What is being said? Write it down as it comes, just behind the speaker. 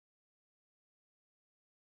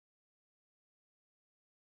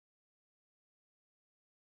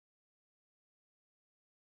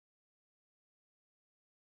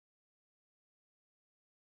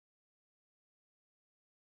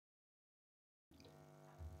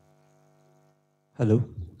Hello.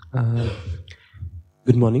 Uh,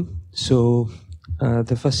 Good morning.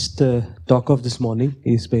 The first talk of this morning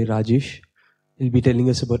is by Rajesh. He'll be telling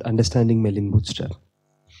us about understanding Mellin Bootstrap.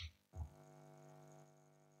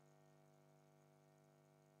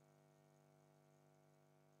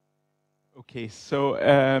 Okay, so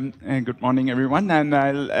good morning, everyone, and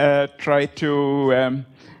I'll try to.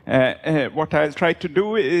 What I'll try to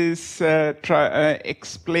do is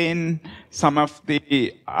explain some of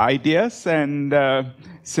the ideas and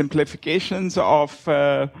simplifications of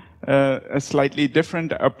a slightly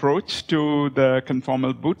different approach to the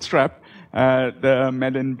conformal bootstrap, the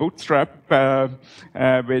Mellin bootstrap,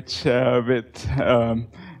 which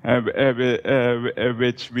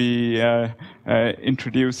which we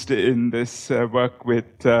introduced in this work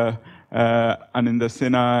with Aninda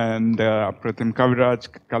Sinha and Apratim Kaviraj,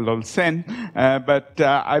 Kallol Sen. But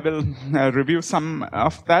I will review some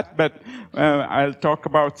of that, but I'll talk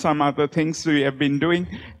about some other things we have been doing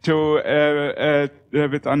with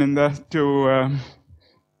Aninda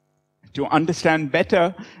to understand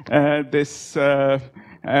better this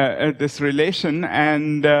relation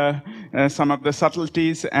and some of the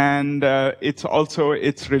subtleties, and it's also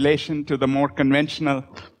its relation to the more conventional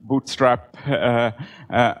bootstrap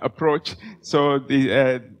approach. So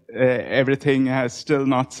everything has still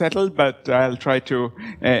not settled, but I'll try to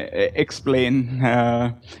explain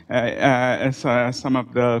some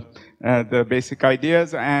of the basic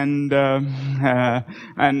ideas and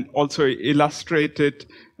also illustrate it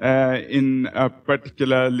in a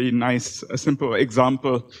particularly nice, simple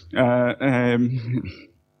example,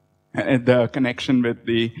 the connection with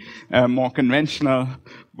the more conventional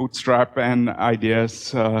bootstrap and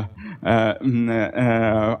ideas based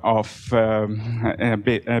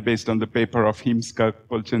on the paper of Himska,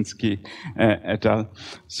 Polchinski et al.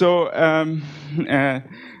 So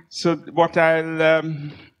what I'll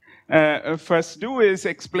first do is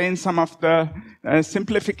explain some of the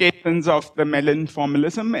simplifications of the Mellin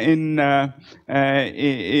formalism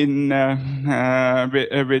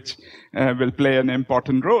which will play an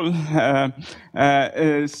important role. The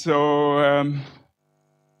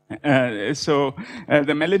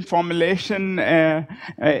Mellin formulation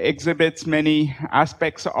exhibits many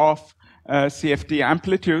aspects of CFT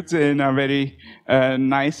amplitudes in a very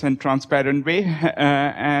nice and transparent way,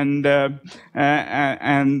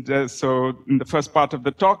 so in the first part of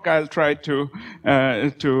the talk, I'll try to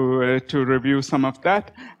review some of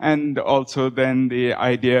that, and also then the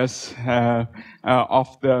ideas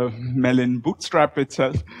of the Mellin bootstrap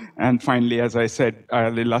itself, and finally, as I said,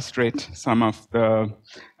 I'll illustrate some of the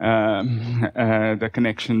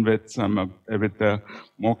connection with the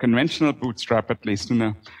more conventional bootstrap, at least in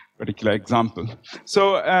a particular example.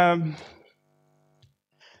 So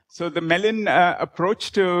the Mellin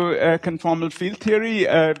approach to conformal field theory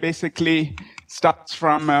basically starts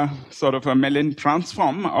from sort of a Mellin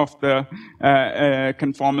transform of the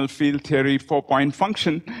conformal field theory 4-point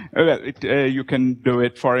function. You can do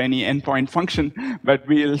it for any n-point function, but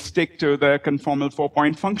we'll stick to the conformal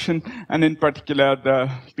 4-point function, and in particular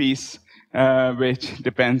the piece which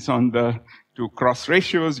depends on the two cross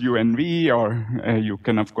ratios, U and V, or you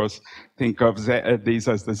can, of course, think of these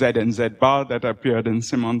as the Z and Z bar that appeared in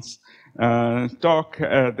Simon's talk.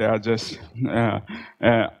 They are just,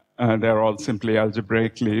 they're all simply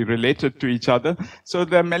algebraically related to each other. So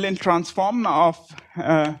the Mellin transform of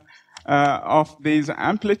these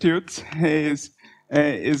amplitudes is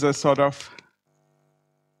a sort of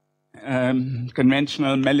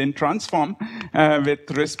conventional Mellin transform with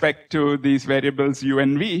respect to these variables U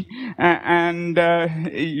and V, and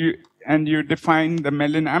you define the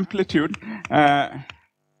Mellin amplitude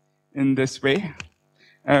in this way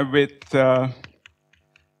with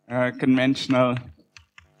conventional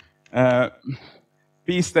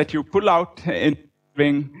piece that you pull out in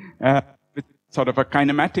with sort of a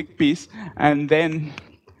kinematic piece, and then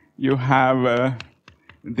you have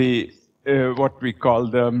the what we call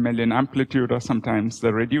the Mellin amplitude, or sometimes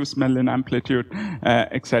the reduced Mellin amplitude,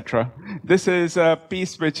 etc. This is a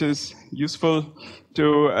piece which is useful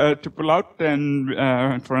to pull out, and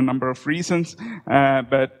for a number of reasons. And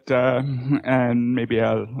maybe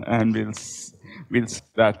we'll see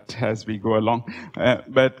that as we go along.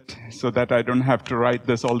 But so that I don't have to write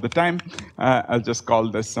this all the time, I'll just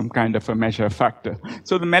call this some kind of a measure factor.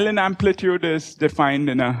 So the Mellin amplitude is defined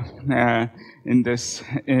in this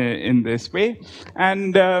way,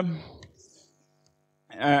 and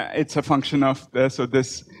it's a function of so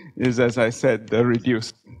this is, as I said, the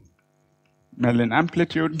reduced Mellin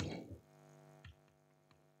amplitude.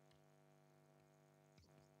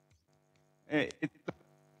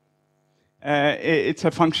 it's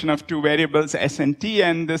a function of two variables, s and t,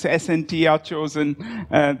 and this s and t are chosen.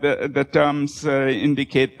 The terms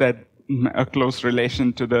indicate that a close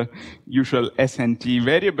relation to the usual s and t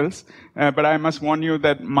variables. But I must warn you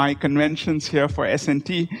that my conventions here for s and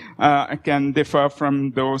t can differ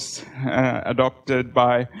from those adopted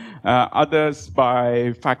by others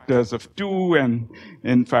by factors of 2, and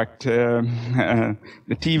in fact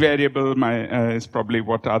the t variable is probably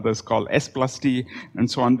what others call s plus t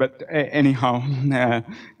and so on. But anyhow,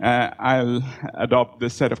 I'll adopt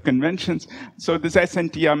this set of conventions. So this s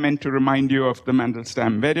and t are meant to remind you of the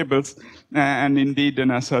Mandelstam variables, and indeed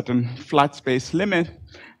in a certain flat space limit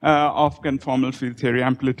of conformal field theory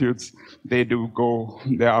amplitudes, they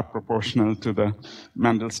are proportional to the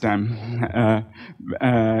Mandelstam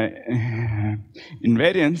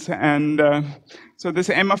invariance. And so this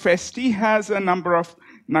M of ST has a number of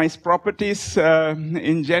nice properties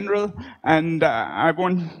in general, and I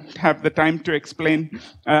won't have the time to explain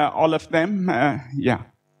all of them. Yeah.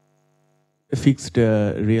 A fixed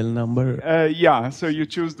real number? Yeah, so you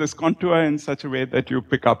choose this contour in such a way that you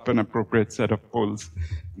pick up an appropriate set of poles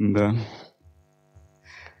in the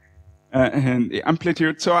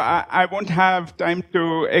amplitude. So I won't have time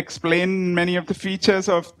to explain many of the features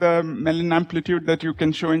of the Mellin amplitude that you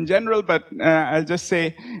can show in general, but I'll just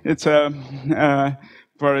say it's for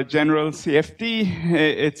a general CFT,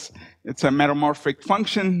 it's a meromorphic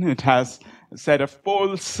function. It has a set of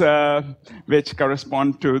poles which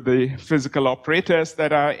correspond to the physical operators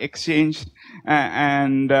that are exchanged,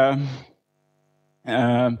 and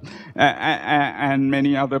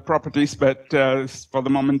many other properties. But for the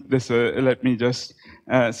moment, let me just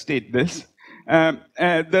state this.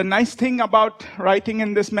 The nice thing about writing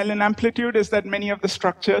in this Mellin amplitude is that many of the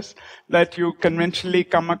structures that you conventionally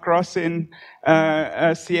come across in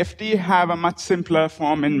CFT have a much simpler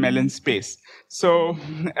form in Mellin space. So,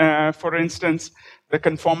 for instance, the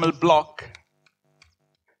conformal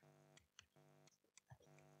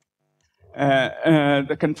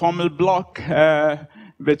block,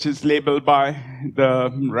 which is labeled by the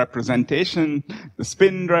representation, the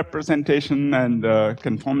spin representation, and the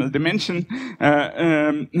conformal dimension.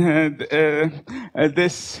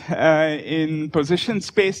 This in position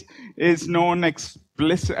space is known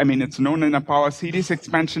explicit. I mean, it's known in a power series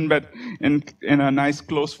expansion, but in a nice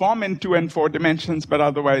closed form in 2 and 4 dimensions, but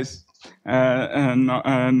otherwise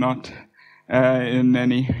not in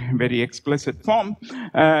any very explicit form.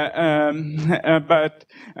 But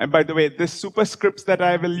by the way, this superscripts that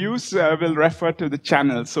I will use will refer to the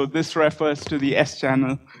channel. So this refers to the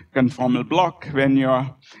S-channel conformal block when you're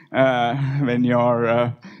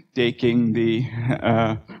taking the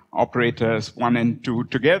operators 1 and 2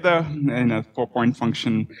 together in a 4-point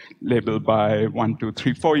function labeled by 1, 2,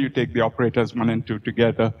 3, 4. You take the operators 1 and 2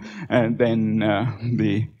 together, and then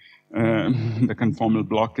the conformal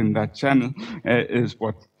block in that channel is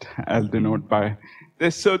what I'll denote by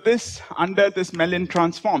this. So this, under this Mellin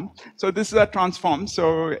transform, so this is a transform,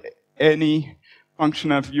 so any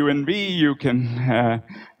function of u and v, you can,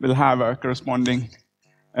 will have a corresponding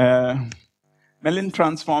Mellin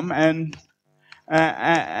transform, and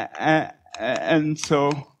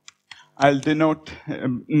so I'll denote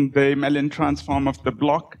the Mellin transform of the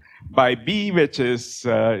block by B, which is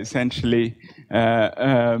essentially B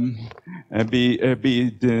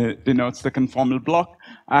denotes the conformal block.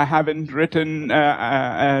 I haven't written,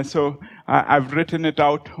 so I've written it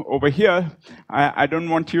out over here. I don't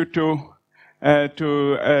want you to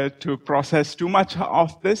process too much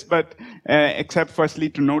of this, but except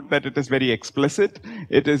firstly to note that it is very explicit.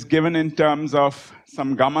 It is given in terms of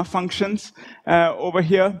some gamma functions over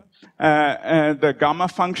here. The gamma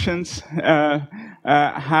functions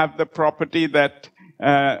have the property that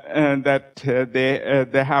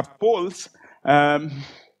they have poles.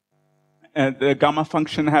 The gamma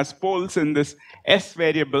function has poles in this S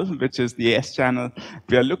variable, which is the S channel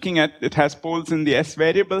we are looking at. It has poles in the S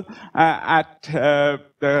variable at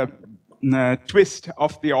the twist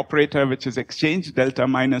of the operator, which is exchanged, delta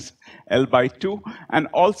minus L by 2, and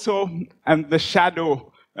also the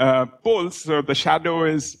shadow poles. So the shadow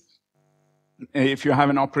is, if you have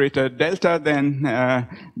an operator delta, then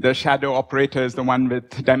the shadow operator is the one with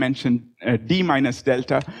dimension d minus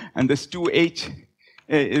delta, and this 2h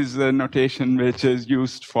is the notation which is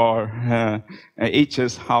used for h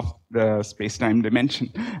is half the space-time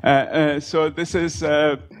dimension. So this is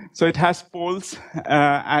so it has poles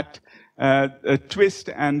at a twist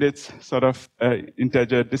and its sort of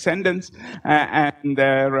integer descendants, and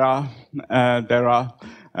there are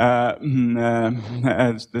a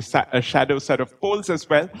shadow set of poles as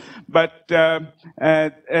well, but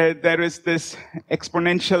there is this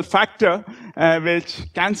exponential factor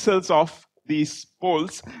which cancels off these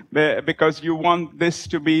poles, because you want this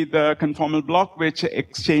to be the conformal block which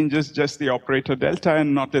exchanges just the operator delta and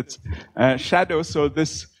not its shadow. So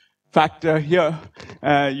this factor here,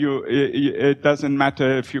 it doesn't matter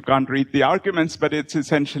if you can't read the arguments, but it's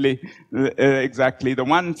essentially exactly the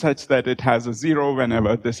one, such that it has a 0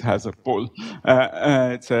 whenever this has a pole.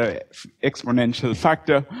 It's an exponential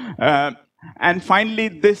factor. And finally,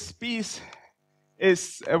 this piece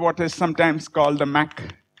is what is sometimes called a Mach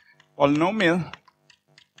polynomial.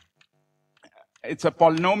 It's a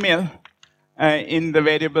polynomial in the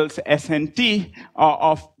variables s and t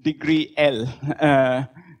of degree L.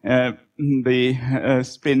 The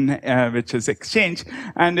spin which is exchanged,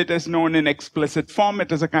 and it is known in explicit form.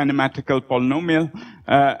 It is a kinematical polynomial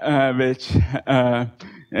which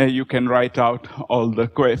you can write out all the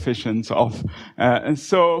coefficients of.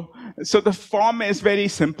 So the form is very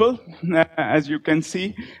simple, as you can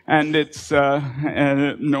see, and it's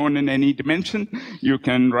known in any dimension. You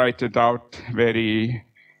can write it out very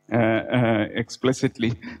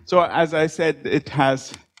explicitly. So as I said, it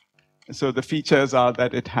has. So the features are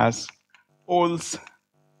that it has poles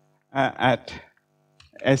at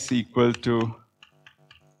s equal to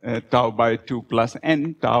tau by 2 plus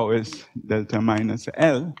n. Tau is delta minus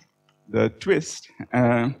L, the twist,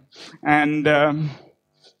 and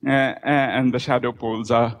the shadow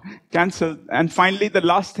poles are cancelled. And finally, the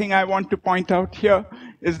last thing I want to point out here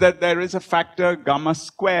is that there is a factor, gamma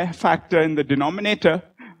square factor, in the denominator,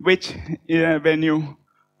 which when you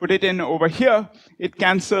put it in over here, it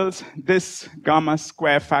cancels this gamma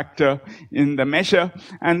square factor in the measure.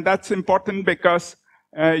 And that's important because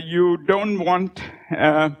you don't want,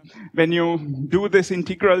 when you do this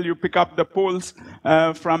integral, you pick up the poles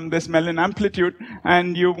from this Mellin amplitude,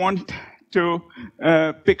 and you want to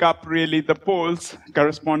pick up really the poles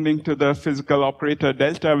corresponding to the physical operator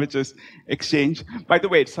delta, which is exchanged. By the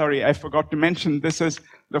way, sorry, I forgot to mention, this is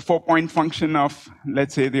the 4-point function of,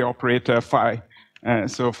 let's say, the operator phi.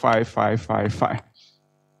 So phi, phi, phi, phi.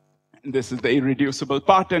 This is the irreducible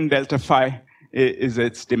part, and delta phi is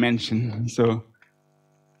its dimension. So,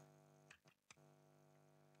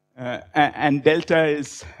 and delta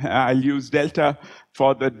is, I'll use delta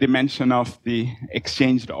for the dimension of the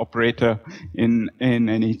exchanged operator in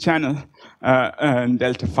any channel. And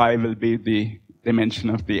delta phi will be the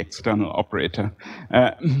dimension of the external operator.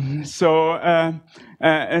 So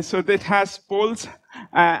that has poles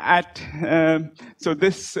so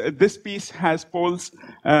this piece has poles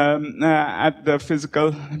at the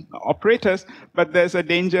physical operators, but there's a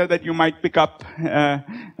danger that you might pick up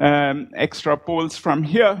extra poles from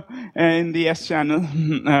here in the S channel,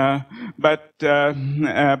 but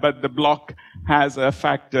the block has a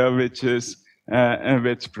factor which is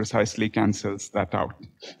which precisely cancels that out.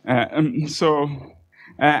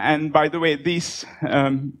 And by the way, these,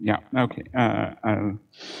 yeah, okay,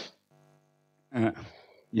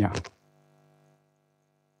 yeah.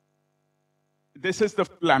 This is the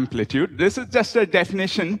full amplitude. This is just a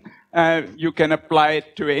definition. You can apply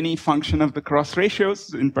it to any function of the cross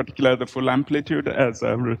ratios, in particular the full amplitude, as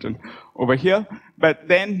I've written over here. But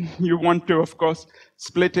then you want to, of course,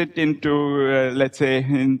 split it into, let's say,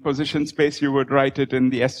 in position space, you would write it in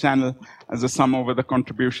the S channel as a sum over the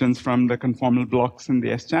contributions from the conformal blocks in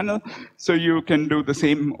the S channel. So you can do the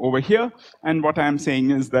same over here. And what I'm saying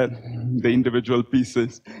is that the individual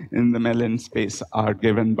pieces in the Mellin space are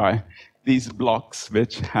given by these blocks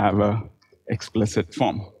which have a explicit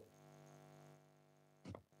form.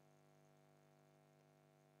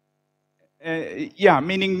 Yeah,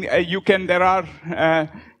 meaning you can, there are,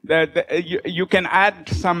 you can add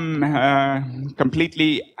some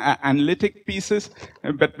completely analytic pieces,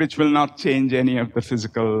 but which will not change any of the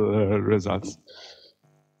physical results.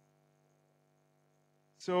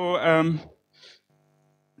 So,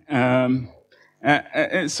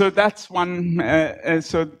 so that's one.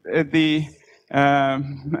 So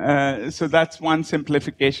that's one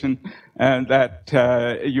simplification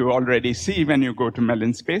that you already see when you go to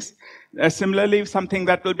Mellin space. Similarly, something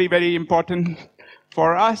that will be very important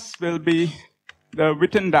for us will be the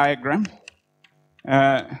Witten diagram.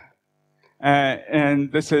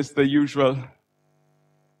 And this is the usual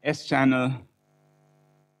S-channel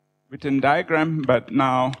Witten diagram, but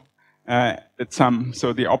now it's some,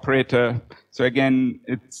 so the operator, so again,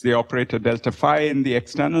 it's the operator delta phi in the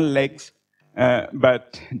external legs,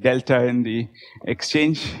 but delta in the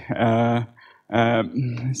exchange.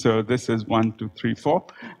 So this is 1, 2, 3, 4,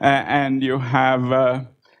 and you have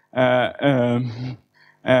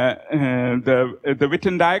the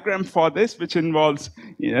Witten diagram for this, which involves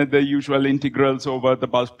the usual integrals over the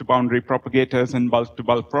bulk to boundary propagators and bulk to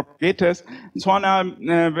bulk propagators, and so on,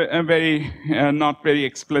 are not very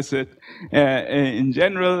explicit in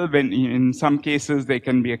general. When in some cases they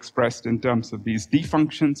can be expressed in terms of these D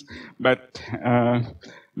functions, but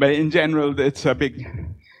in general it's a big.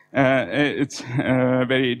 It's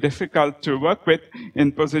very difficult to work with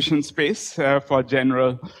in position space for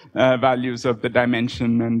general values of the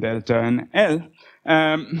dimension and delta and L.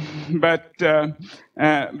 But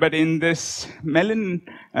in this Mellin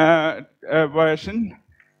version,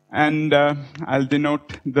 and I'll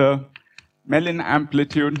denote the Mellin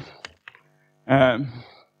amplitude.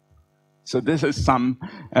 So this is some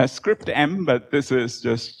script M, but this is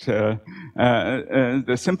just the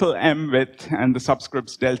simple M with, and the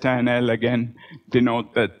subscripts delta and L again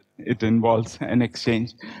denote that it involves an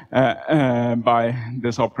exchange by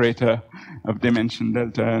this operator of dimension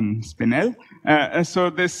delta and spin L. So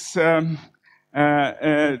this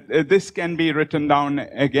this can be written down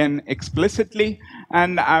again explicitly,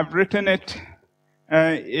 and I've written it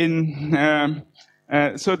in.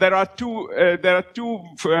 So there are two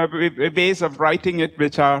ways of writing it,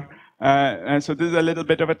 which are so this is a little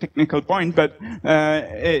bit of a technical point, but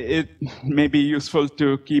it may be useful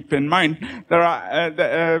to keep in mind. There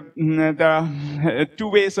are two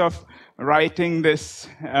ways of writing this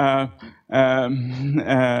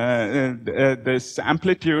this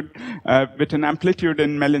amplitude with an amplitude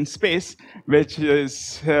in Mellin space, which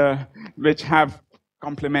have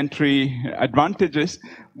complementary advantages.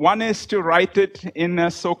 One is to write it in a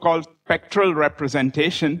so-called spectral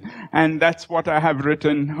representation, and that's what I have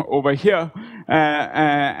written over here.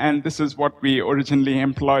 And this is what we originally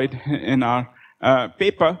employed in our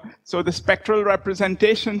paper. So the spectral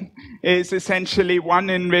representation is essentially one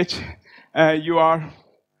in which you are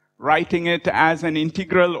writing it as an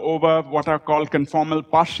integral over what are called conformal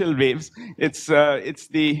partial waves. It's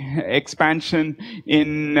the expansion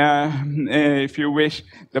in, if you wish,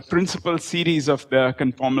 the principal series of the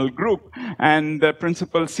conformal group. And the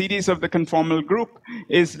principal series of the conformal group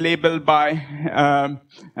is labeled by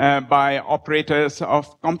operators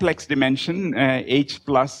of complex dimension, H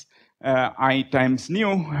plus I times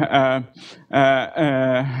nu,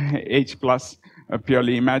 H plus a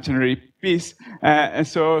purely imaginary piece.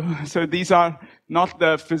 So these are not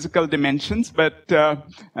the physical dimensions, but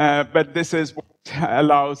this is what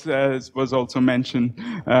allows, as was also mentioned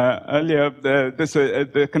earlier,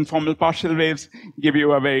 the conformal partial waves give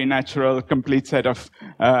you a very natural, complete set of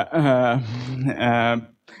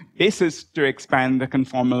basis to expand the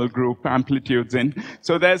conformal group amplitudes in.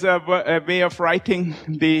 So there's a way of writing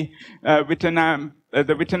the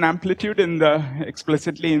Witten amplitude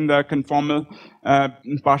explicitly in the conformal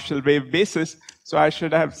partial wave basis. So I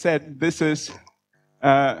should have said this is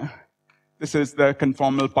the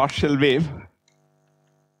conformal partial wave.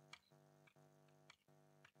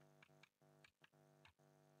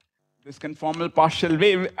 This conformal partial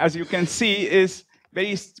wave, as you can see, is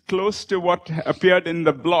very close to what appeared in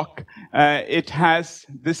the block. It has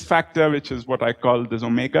this factor, which is what I call this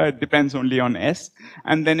omega. It depends only on S.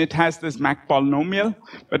 And then it has this Mach polynomial.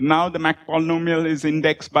 But now the Mach polynomial is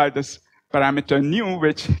indexed by this parameter nu,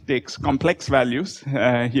 which takes complex values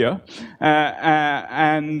here.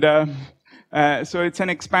 So it's an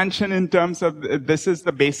expansion in terms of, this is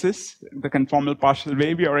the basis, the conformal partial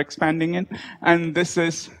wave you're expanding in. And this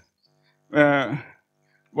is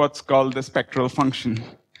what's called the spectral function.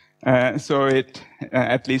 So it,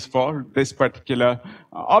 at least for this particular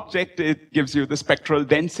object, it gives you the spectral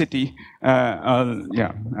density,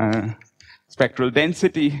 spectral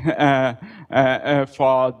density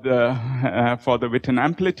for the Witten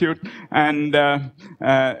amplitude. And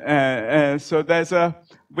so there's a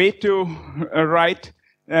way to write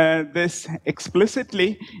this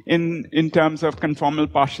explicitly in terms of conformal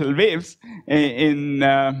partial waves in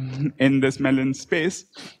this Mellin space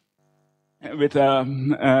with a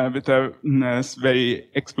very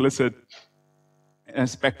explicit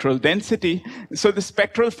spectral density. So the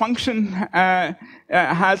spectral function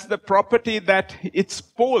has the property that its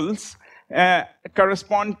poles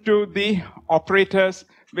correspond to the operators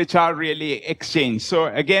which are really exchanged. So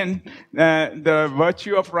again, the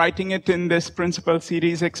virtue of writing it in this principal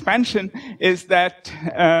series expansion is that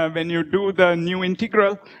when you do the new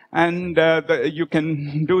integral, and you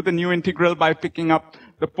can do the new integral by picking up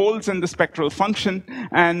the poles in the spectral function,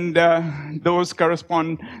 and those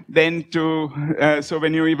correspond then to, so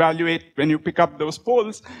when you pick up those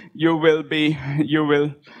poles, you will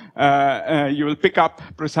pick up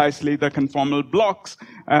precisely the conformal blocks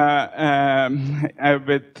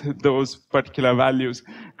with those particular values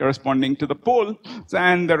corresponding to the pole,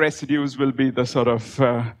 and the residues will be the sort of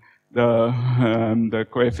the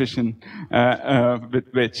coefficient with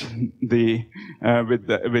which the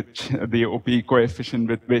OP coefficient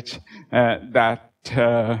with which that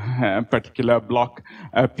particular block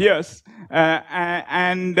appears,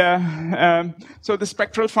 so the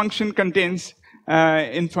spectral function contains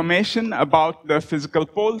information about the physical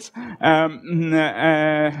poles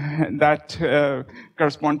that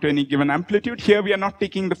correspond to any given amplitude. Here we are not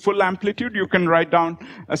taking the full amplitude. You can write down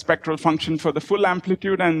a spectral function for the full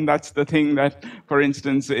amplitude, and that's the thing that, for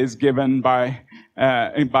instance, is given by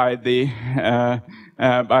the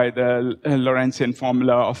Lorentzian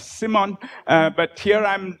formula of Simon. But here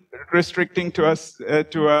I'm restricting to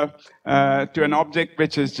an object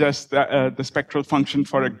which is just the spectral function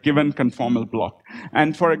for a given conformal block.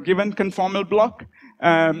 And for a given conformal block,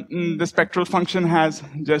 the spectral function has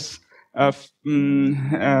just a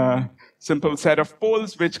simple set of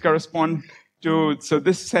poles which correspond to, so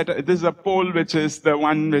this is a pole which is the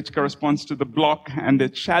one which corresponds to the block and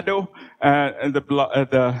its shadow.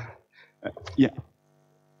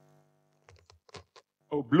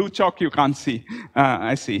 Oh, blue chalk you can't see.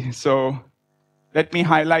 I see. So let me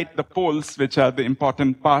highlight the poles, which are the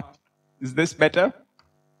important part. Is this better?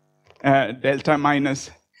 Delta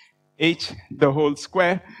minus h the whole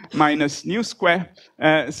square minus nu square.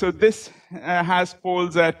 So this has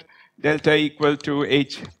poles at delta equal to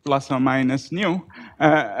h plus or minus nu.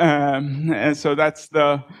 So that's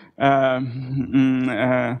the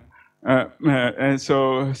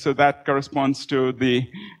so that corresponds to these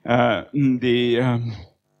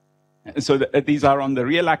are on the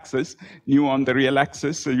real axis, nu on the real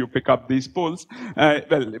axis, so you pick up these poles.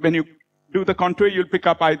 Well, when you do the contour, you'll pick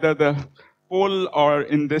up either the pole, or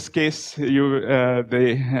in this case, the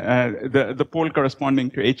pole corresponding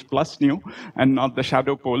to h plus nu, and not the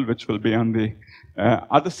shadow pole, which will be on the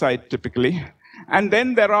other side typically. And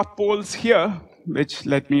then there are poles here, which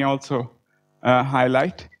let me also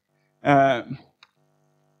highlight. And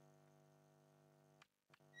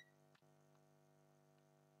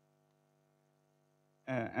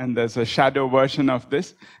there's a shadow version of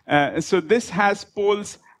this. So this has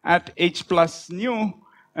poles at h plus nu,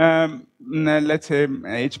 let's say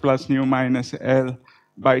h plus nu minus L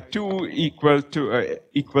by 2 equal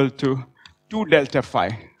to 2 delta phi.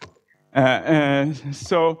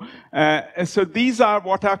 So these are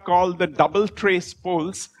what are called the double trace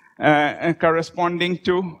poles, corresponding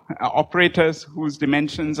to operators whose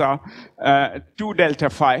dimensions are 2 delta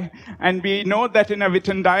phi. And we know that in a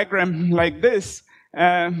Witten diagram like this,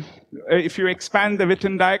 if you expand the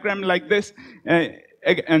Witten diagram like this,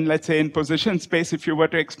 and let's say in position space, if you were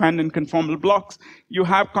to expand in conformal blocks, you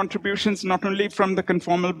have contributions not only from the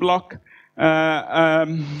conformal block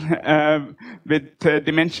with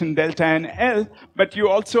dimension delta and L, but you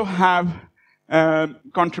also have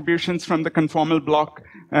contributions from the conformal block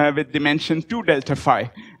with dimension 2 delta phi.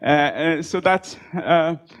 So that's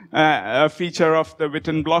a feature of the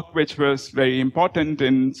Witten block, which was very important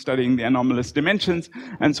in studying the anomalous dimensions,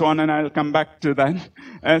 and so on, and I'll come back to that.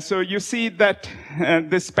 So you see that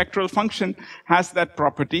this spectral function has that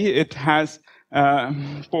property. It has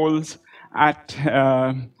poles at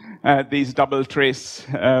these double trace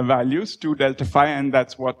values, 2 delta phi, and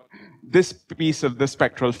that's what this piece of the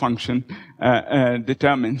spectral function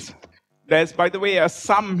determines. There's, by the way, a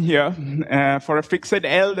sum here. For a fixed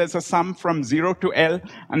L, there's a sum from 0 to L.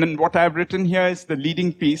 And then what I've written here is the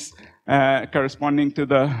leading piece corresponding to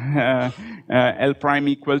the L prime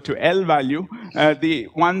equal to L value. The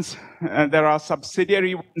ones, there are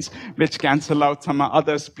subsidiary ones which cancel out some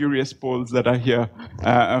other spurious poles that are here,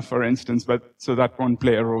 for instance. But so that won't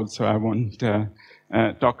play a role, so I won't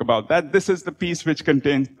talk about that. This is the piece which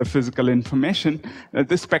contains the physical information.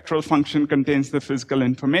 This spectral function contains the physical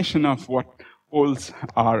information of what poles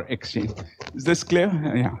are exchanged. Is this clear?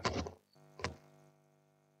 Yeah.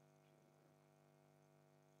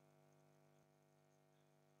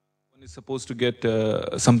 One is supposed to get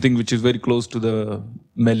something which is very close to the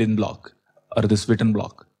Mellin block or this Witten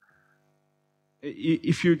block.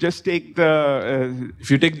 If you just take the... if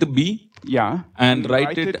you take the B, yeah, and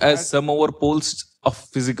write it as sum over poles of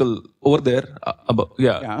physical over there, above,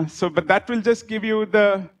 yeah. So, but that will just give you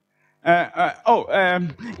the...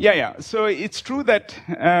 So it's true that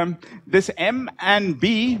this M and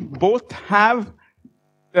B both have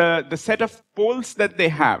the set of poles that they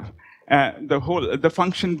have. the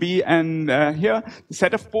function B, and here the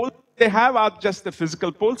set of poles they have are just the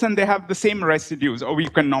physical poles, and they have the same residues, or you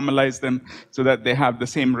can normalize them so that they have the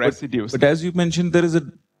same residues. But as you mentioned, there is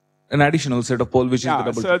an additional set of poles, which is the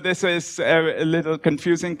double. So this is a little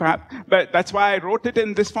confusing, perhaps, but that's why I wrote it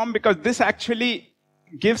in this form, because this actually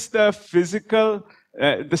gives the physical,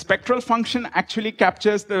 the spectral function actually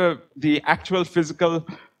captures the actual physical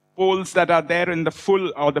poles that are there in the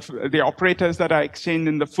full, or the operators that are exchanged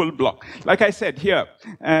in the full block. Like I said here,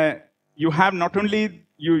 you have not only,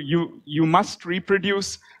 you must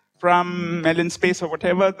reproduce from Mellin space or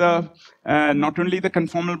whatever not only the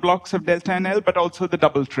conformal blocks of delta and L, but also the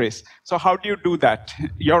double trace. So how do you do that?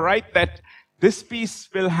 You're right that this piece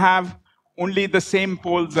will have only the same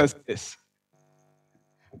poles as this.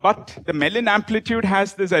 But the Mellin amplitude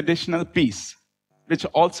has this additional piece, which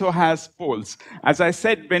also has poles. As I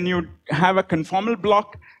said, when you have a conformal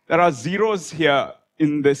block, there are zeros here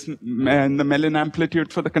in this, and the Mellin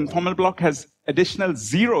amplitude for the conformal block has additional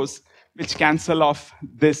zeros which cancel off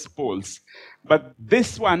these poles. But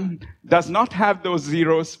this one does not have those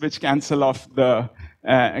zeros which cancel off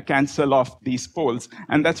these poles.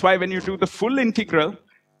 And that's why when you do the full integral,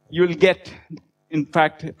 you'll get, in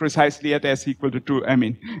fact, precisely at s equal to 2,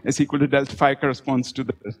 s equal to delta phi corresponds to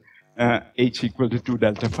the h equal to 2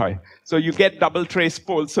 delta phi. So you get double trace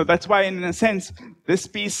poles. So that's why, in a sense, this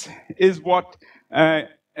piece is what,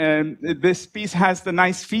 this piece has the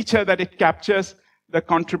nice feature that it captures the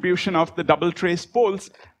contribution of the double trace poles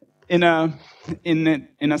in a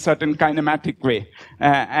certain kinematic way.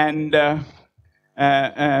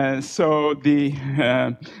 So the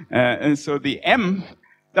M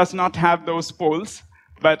does not have those poles,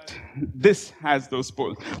 but this has those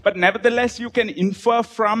poles. But nevertheless, you can infer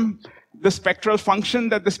from the spectral function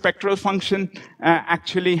that the spectral function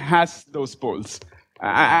actually has those poles.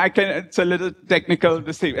 It's a little technical,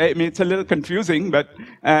 it's a little confusing, but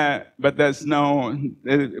there's no,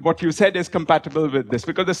 what you said is compatible with this,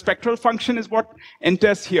 because the spectral function is what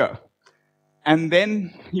enters here. And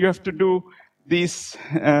then you have to do this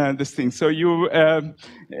thing. So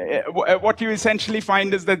what you essentially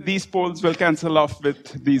find is that these poles will cancel off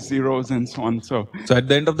with these zeros and so on. So at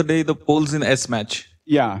the end of the day, the poles in S match.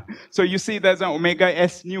 Yeah. So you see there's an omega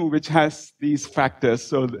S nu which has these factors.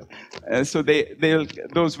 So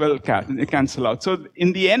those will cancel out. So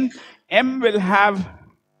in the end, M will have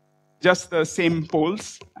just the same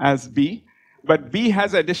poles as B, but B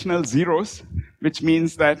has additional zeros, which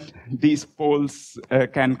means that these poles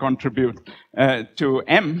can contribute to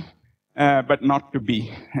M, but not to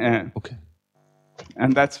B. Okay.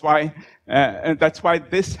 And that's why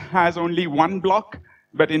this has only one block,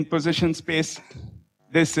 but in position space,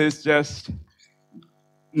 this is just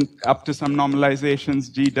up to some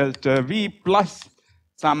normalizations, G delta V plus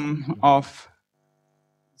sum of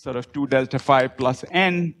sort of 2 delta phi plus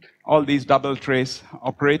N, all these double trace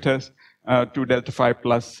operators, 2 delta phi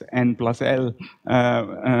plus N plus L,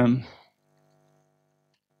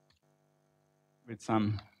 with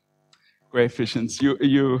some coefficients. So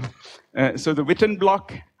the Witten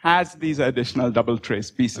block has these additional double trace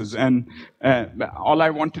pieces. And all I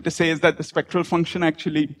wanted to say is that the spectral function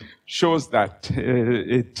actually shows that.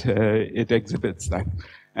 It exhibits that.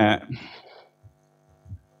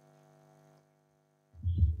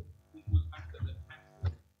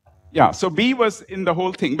 Yeah, so B was in the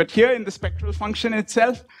whole thing. But here in the spectral function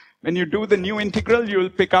itself, when you do the new integral, you will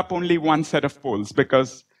pick up only one set of poles,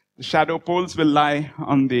 because the shadow poles will lie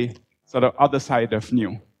on the sort of other side of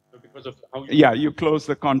nu. Because of how you close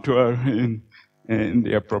the contour in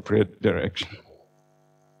the appropriate direction.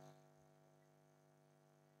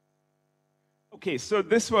 Okay, so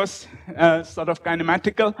this was sort of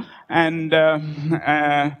kinematical, and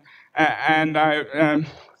I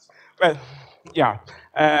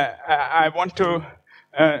want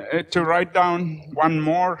to write down one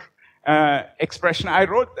more expression. I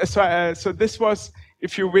wrote so this was,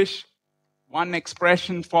 if you wish, one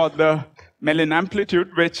expression for the Mellin amplitude,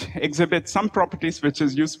 which exhibits some properties which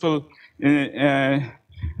is useful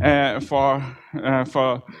for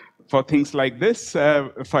things like this,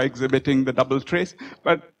 for exhibiting the double trace.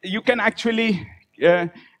 But you can actually,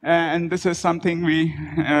 and this is something which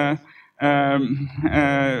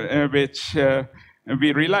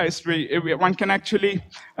we realized, one can actually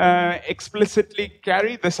explicitly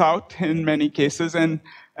carry this out in many cases, and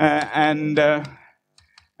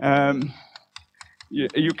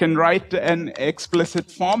you can write an explicit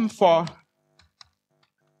form for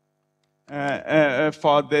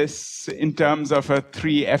this in terms of a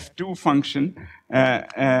 3f2 function.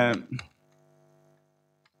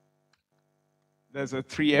 There's a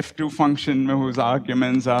 3f2 function whose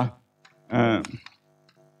arguments are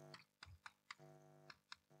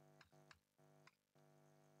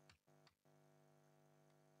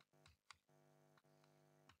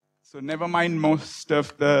So never mind most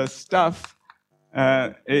of the stuff.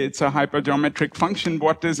 It's a hypergeometric function.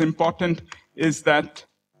 What is important is that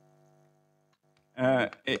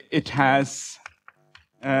it has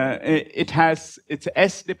its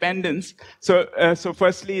S dependence. So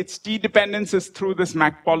firstly, its T dependence is through this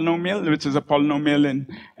Mach polynomial, which is a polynomial in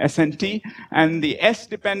SNT, and the S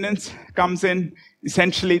dependence comes in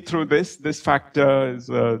essentially through this. This factor is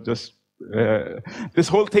just this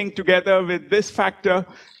whole thing together with this factor.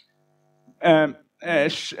 I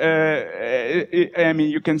mean,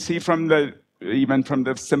 you can see from even from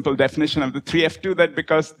the simple definition of the 3F2 that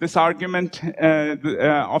because this argument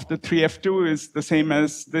of the 3F2 is the same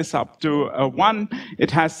as this up to 1, it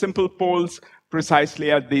has simple poles precisely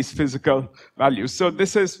at these physical values. So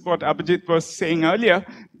this is what Abhijit was saying earlier.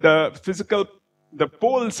 The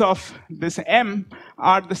poles of this M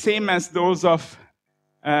are the same as those of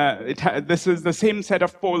this is the same set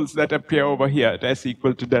of poles that appear over here at S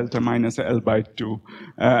equal to delta minus L by 2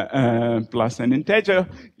 plus an integer.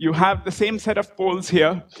 You have the same set of poles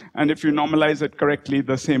here, and if you normalize it correctly,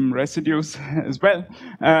 the same residues as well.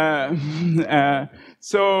 But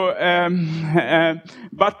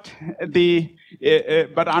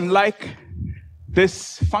unlike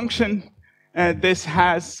this function, this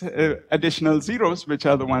has additional zeros, which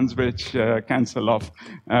are the ones which cancel off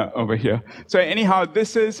over here. So anyhow,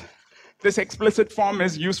 this explicit form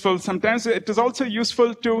is useful. Sometimes it is also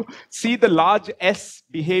useful to see the large S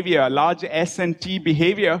behavior, large S and T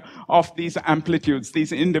behavior of these amplitudes,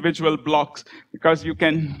 these individual blocks, because you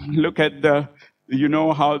can look at you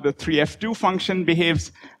know how the 3F2 function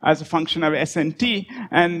behaves as a function of S and T.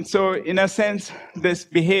 And so in a sense, this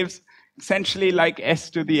behaves essentially like S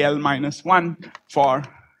to the L minus 1 for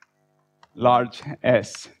large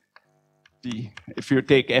S T. If you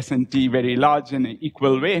take S and T very large in an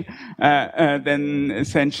equal way, then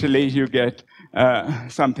essentially you get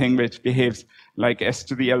something which behaves like S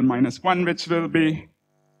to the L minus 1, which will be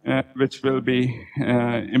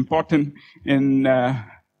important in.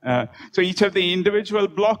 So each of the individual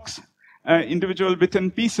blocks, individual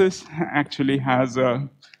bitten pieces, actually has a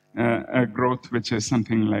growth which is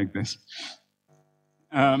something like this.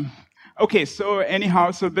 Okay, so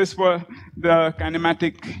anyhow, so these were the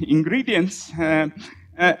kinematic ingredients.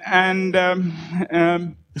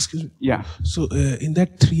 Excuse me. Yeah. So in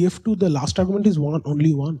that 3F2, the last argument is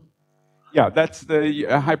only one. Yeah, that's the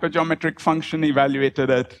hypergeometric function evaluated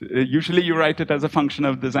at, usually you write it as a function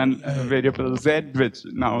of this variable z, which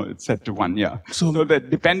now it's set to 1, yeah. So the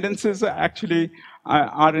dependencies actually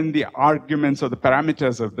are in the arguments or the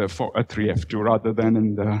parameters of the 3F2 rather than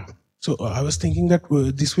in the... So I was thinking that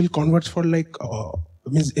this will converge for like,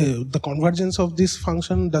 means the convergence of this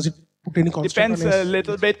function, does it put any constant? Depends a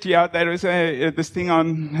little bit, yeah. There is this thing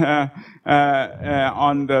on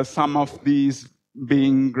the sum of these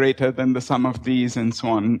being greater than the sum of these and so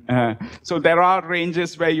on. So there are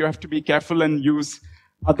ranges where you have to be careful and use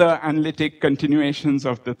other analytic continuations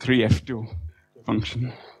of the 3F2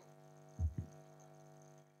 function.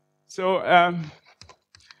 So,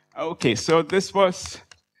 okay, so this was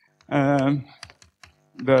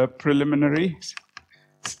the preliminaries.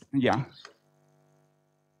 Yeah.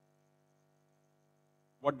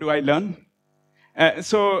 What do I learn?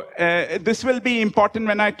 So this will be important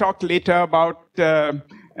when I talk later about, I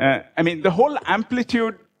mean, the whole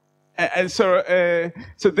amplitude. So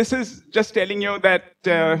this is just telling you that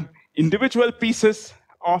individual pieces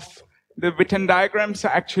of the Witten diagrams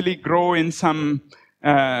actually grow in some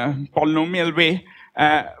polynomial way.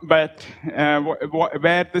 But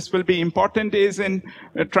where this will be important is in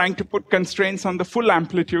trying to put constraints on the full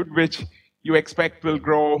amplitude, which you expect will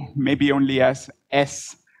grow maybe only as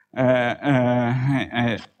S.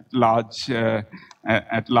 At large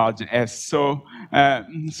S. So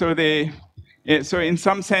in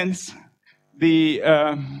some sense, the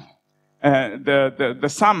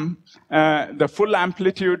sum, the full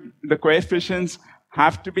amplitude, the coefficients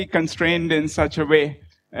have to be constrained in such a way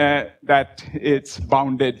that it's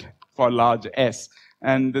bounded for large S.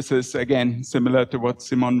 And this is, again, similar to what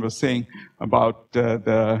Simon was saying about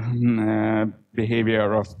the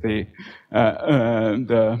behavior of the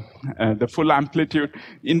full amplitude.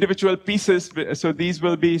 Individual pieces, so these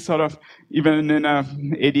will be sort of, even in a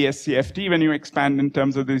ADS-CFT, when you expand in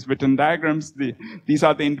terms of these Witten diagrams, these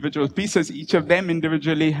are the individual pieces. Each of them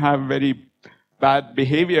individually have very bad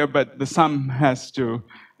behavior, but the sum has to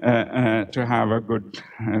have a good...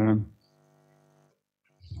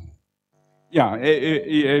 Yeah,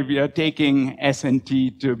 we are taking S and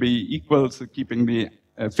T to be equal, so keeping the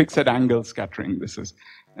fixed angle scattering. This is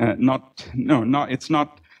it's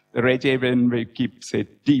not the Raje when we keep, say,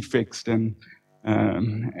 T fixed and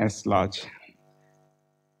S large.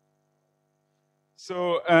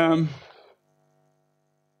 So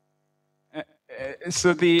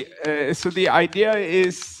the idea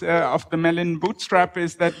is of the Mellin bootstrap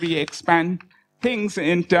is that we expand things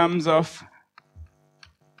in terms of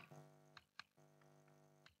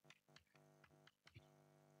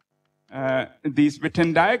these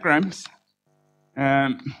Witten diagrams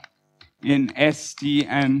in S, T,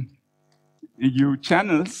 and U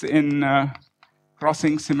channels in a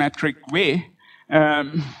crossing symmetric way.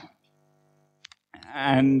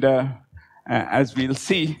 As we'll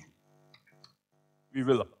see, we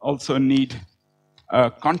will also need a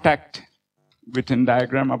contact Witten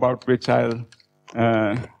diagram, about which I'll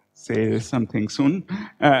say something soon.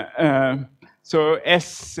 So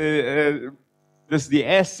S, this is the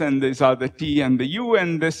S, and these are the T and the U,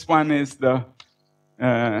 and this one is the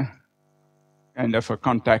kind of a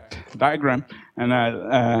contact diagram, and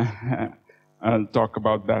I'll talk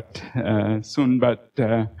about that soon. But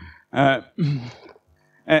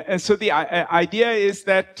so the idea is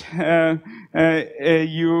that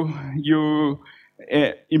you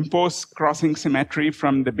impose crossing symmetry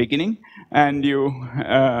from the beginning, and you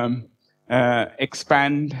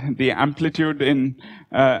expand the amplitude in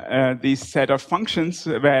these set of functions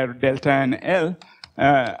where delta and L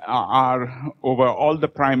are over all the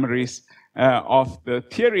primaries of the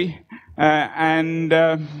theory.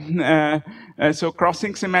 So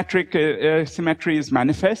crossing symmetry is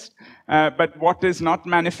manifest. But what is not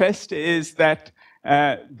manifest is that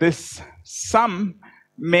this sum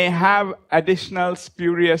may have additional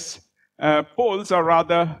spurious poles, or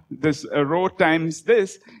rather this rho times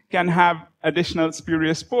this can have additional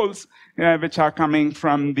spurious poles, which are coming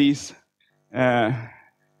from these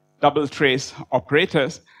double trace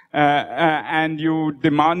operators, and you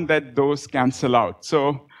demand that those cancel out.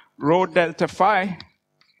 So rho delta phi,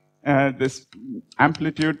 this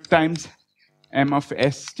amplitude times m of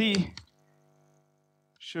st,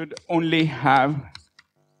 should only have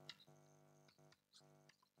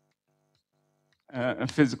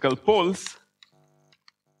physical poles.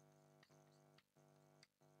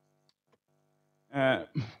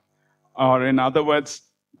 Or in other words,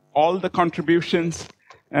 all the contributions,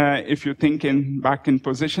 if you think back in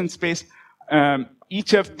position space,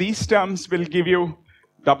 each of these terms will give you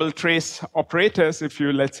double trace operators if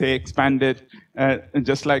you, let's say, expand it,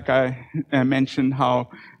 just like I mentioned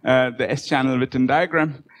how the S-channel Witten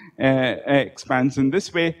diagram expands in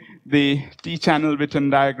this way. The T-channel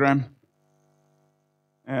Witten diagram,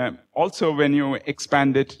 also when you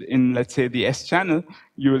expand it in, let's say, the S-channel,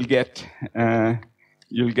 you'll get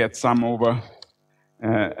sum over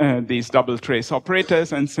these double trace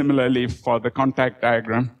operators, and similarly for the contact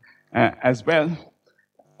diagram as well.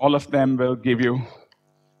 All of them will give you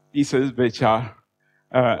pieces which are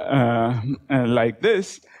like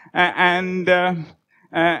this, and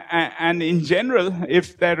in general,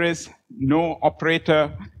 if there is no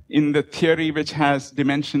operator in the theory which has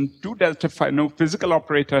dimension 2 delta phi, no physical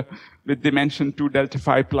operator with dimension 2 delta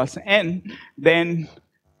phi plus n, then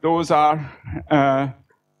those are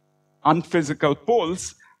unphysical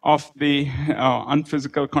poles of the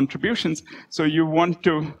unphysical contributions. So you want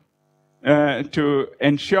to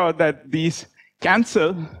ensure that these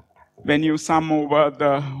cancel when you sum over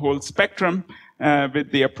the whole spectrum with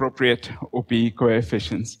the appropriate OPE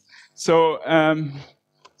coefficients. So,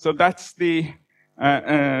 so that's the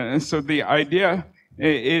so the idea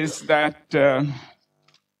is that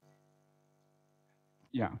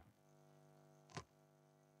yeah.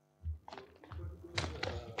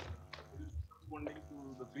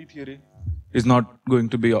 The free theory is not going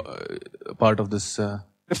to be a part of this.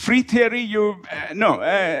 The free theory,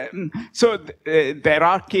 there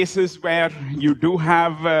are cases where you do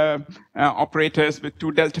have operators with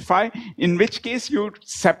 2 delta phi, in which case you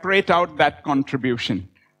separate out that contribution,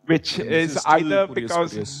 which is either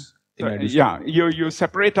because, you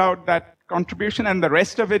separate out that contribution and the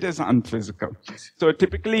rest of it is unphysical. So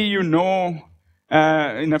typically, in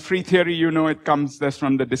a free theory, it comes just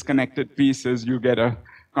from the disconnected pieces, you get a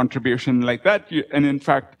contribution like that. And in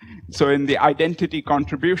fact, so in the identity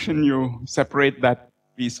contribution, you separate that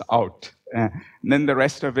piece out. And then the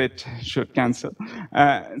rest of it should cancel.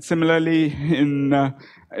 Similarly,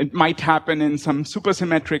 it might happen in some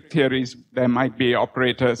supersymmetric theories. There might be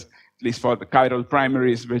operators, at least for the chiral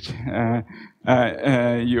primaries, which you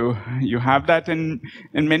have that. And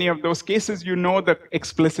in many of those cases, that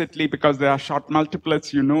explicitly, because there are short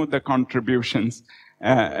multiplets, the contributions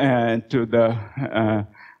to the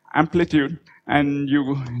amplitude, and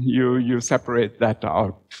you separate that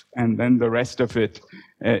out, and then the rest of it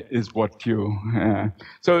is what you.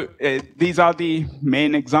 So these are the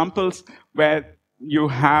main examples where you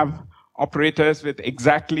have operators with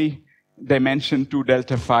exactly dimension 2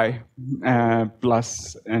 delta phi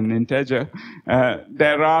plus an integer.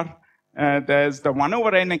 There's the 1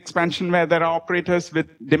 over n expansion where there are operators with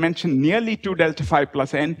dimension nearly 2 delta phi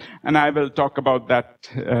plus n, and I will talk about that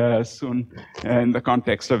soon in the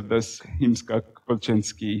context of this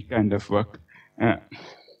Himskirk-Polchinski kind of work.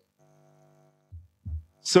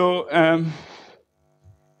 So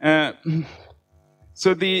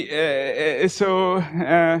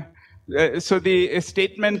the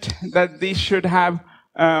statement that these should have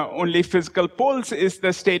only physical poles is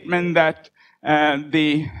the statement that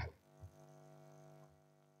the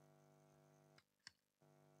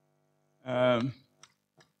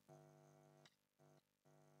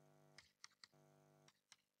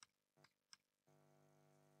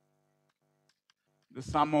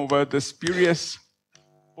sum over the spurious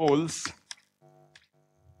poles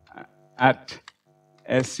at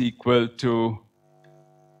S equal to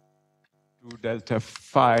 2 delta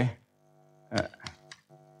phi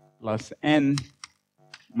plus n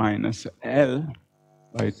minus L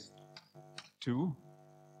by 2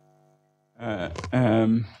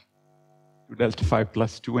 2 delta phi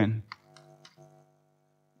plus 2n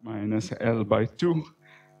minus L by 2.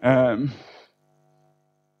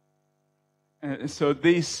 So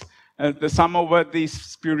these, the sum over these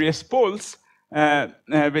spurious poles,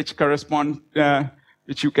 which correspond,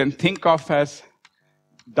 which you can think of as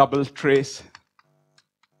double trace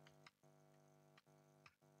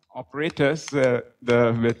operators,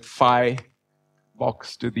 with phi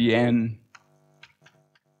box to the n.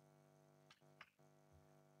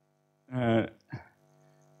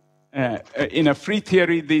 In a free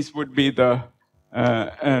theory, these would be the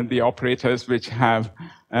operators which have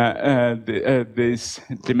this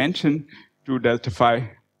dimension 2 delta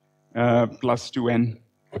phi plus 2n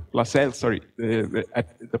plus L. Sorry,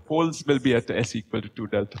 the poles will be at S equal to 2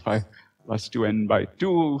 delta phi plus 2n by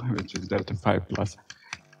 2, which is delta phi plus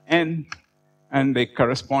n, and they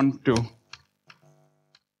correspond to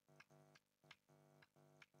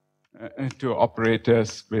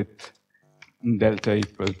operators with delta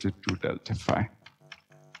equal to 2 delta phi,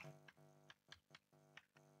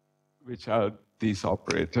 which are these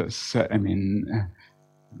operators, I mean,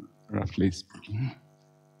 roughly speaking.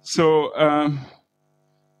 So,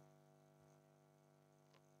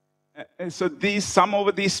 so these sum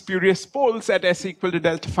over these spurious poles at S equal to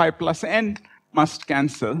delta phi plus n must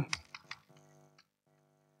cancel.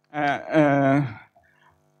 The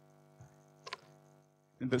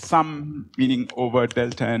sum meaning over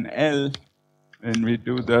delta and L, and we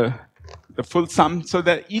do the full sum, so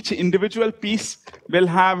that each individual piece will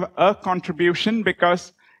have a contribution,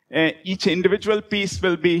 because each individual piece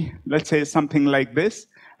will be, let's say, something like this,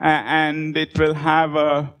 and it will have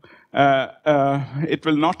it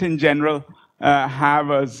will not in general have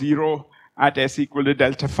a 0 at S equal to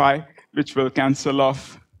delta phi, which will cancel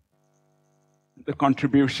off the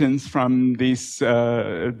contributions from these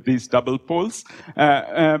double poles.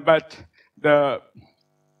 But the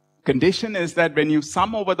condition is that when you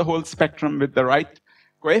sum over the whole spectrum with the right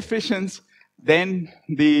coefficients, then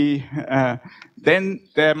then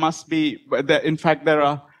there must be, in fact, there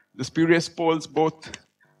are the spurious poles both.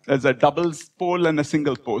 There's a double pole and a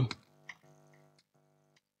single pole.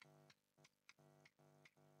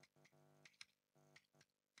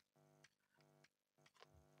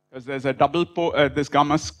 Because there's a double pole, this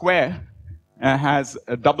gamma square has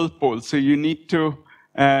a double pole. So you need to,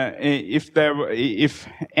 if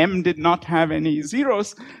M did not have any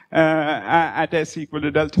zeros at S equal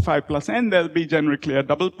to delta phi plus n, there'll be generically a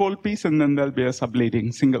double pole piece, and then there'll be a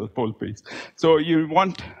subleading single pole piece. So you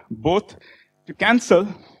want both to cancel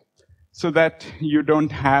so that you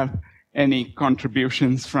don't have any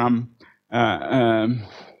contributions from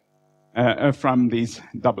these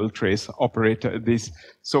double trace operator, these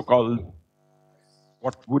so-called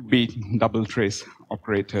what would be double trace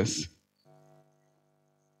operators.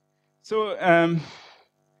 So,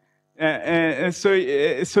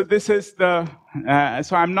 so this is the.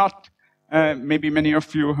 So I'm not. Maybe many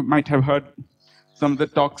of you might have heard some of the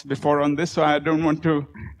talks before on this, so I don't want to.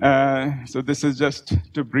 So this is just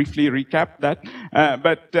to briefly recap that.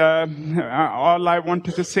 But all I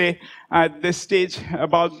wanted to say at this stage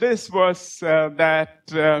about this was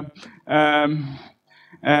that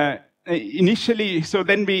initially, so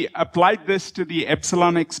then we applied this to the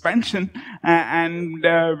epsilon expansion, and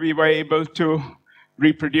we were able to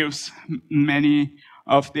reproduce many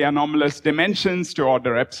of the anomalous dimensions to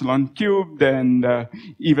order epsilon cubed, and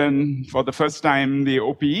even for the first time the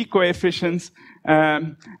OPE coefficients.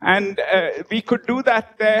 And we could do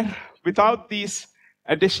that there without these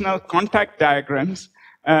additional contact diagrams,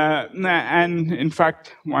 And in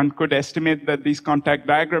fact, one could estimate that these contact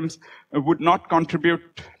diagrams would not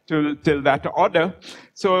contribute till that order.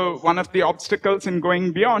 So one of the obstacles in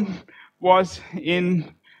going beyond was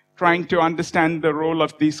in trying to understand the role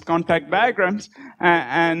of these contact diagrams.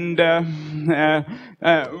 What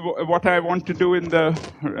I want to do in the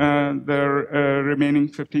remaining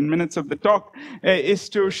 15 minutes of the talk is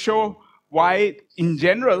to show why, in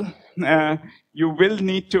general, you will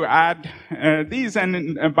need to add these,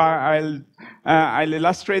 and I'll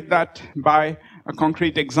illustrate that by a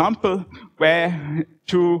concrete example where,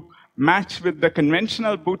 to match with the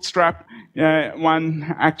conventional Bootstrap,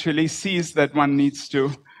 one actually sees that one needs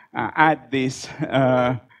to add these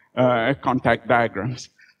contact diagrams.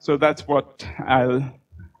 So that's what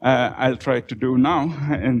I'll try to do now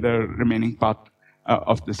in the remaining part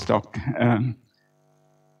of this talk.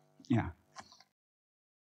 Yeah.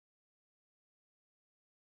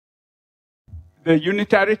 The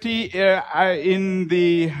unitarity in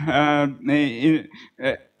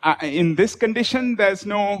this condition, there's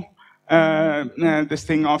no this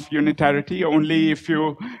thing of unitarity. Only if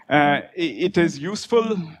you it is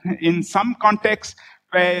useful in some contexts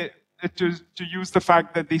where to use the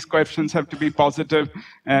fact that these coefficients have to be positive,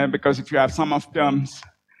 because if you have sum of terms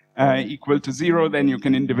equal to 0, then you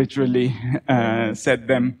can individually set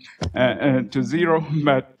them to 0.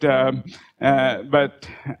 But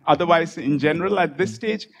otherwise, in general, at this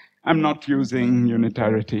stage, I'm not using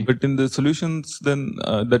unitarity. But in the solutions then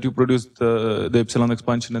that you produced, the epsilon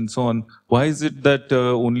expansion and so on, why is it that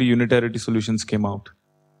only unitarity solutions came out?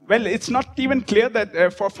 Well, it's not even clear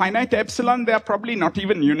that for finite epsilon, they are probably not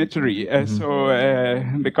even unitary.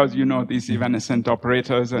 Because, you know, these evanescent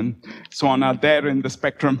operators and so on are there in the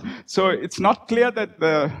spectrum. So it's not clear that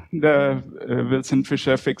the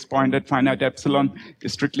Wilson-Fisher fixed point at finite epsilon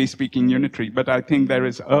is strictly speaking unitary. But I think there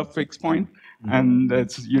is a fixed point, and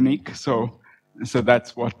it's unique. So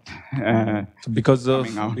that's what because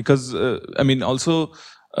I mean, also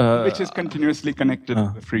which is continuously connected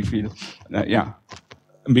to the free field. Yeah.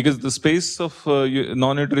 Because the space of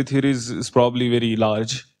non-unitary theories is probably very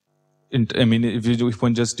large. I mean, if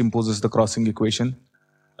one just imposes the crossing equation,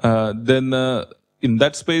 then in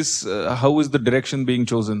that space, how is the direction being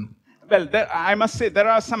chosen? Well, I must say there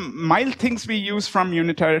are some mild things we use from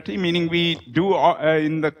unitarity, meaning we do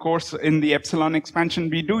in the course, in the epsilon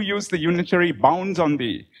expansion, we do use the unitary bounds on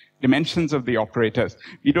the dimensions of the operators.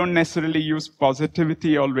 We don't necessarily use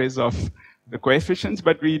positivity always of the coefficients,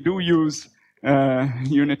 but we do use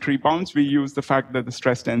unitary bounds. We use the fact that the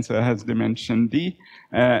stress tensor has dimension d,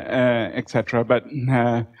 etc. But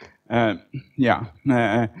and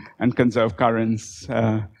conserve currents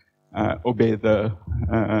obey the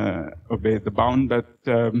bound. But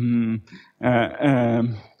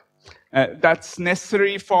that's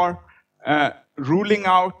necessary for ruling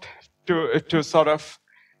out to sort of.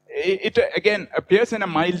 It again appears in a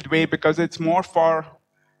mild way because it's more for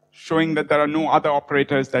showing that there are no other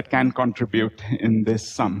operators that can contribute in this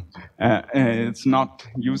sum. It's not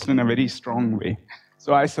used in a very strong way.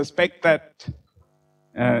 So I suspect that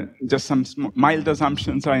just some mild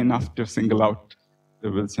assumptions are enough to single out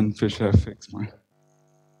the Wilson-Fisher fixed point.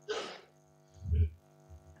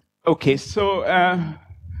 Okay, so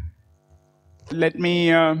let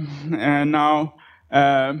me now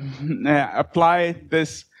apply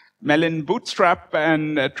this Mellin bootstrap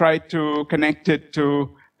and try to connect it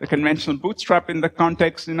to the conventional bootstrap in a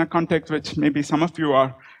context which maybe some of you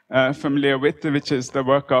are familiar with, which is the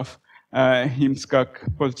work of Heemskirk,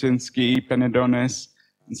 Polchinski, Penedones,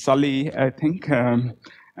 Sully, I think.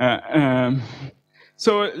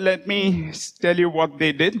 So let me tell you what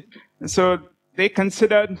they did. So they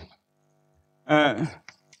considered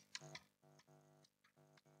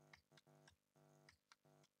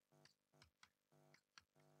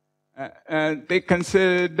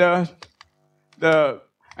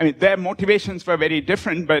their motivations were very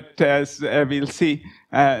different, but as we'll see,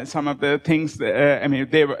 some of the things,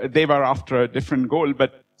 they were after a different goal,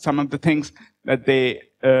 but some of the things that they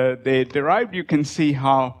derived, you can see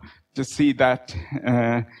how to see that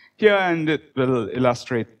here, and it will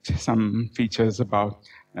illustrate some features about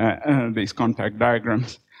these contact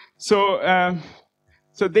diagrams. So,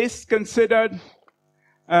 so this considered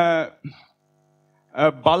a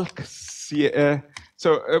bulk. So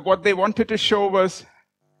what they wanted to show was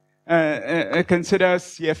consider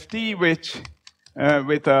CFT, which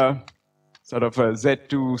with a sort of a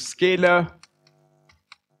Z2 scalar.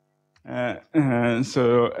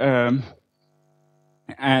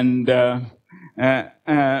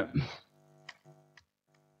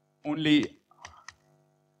 Only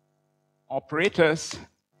operators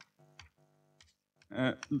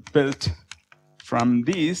built from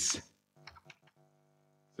these.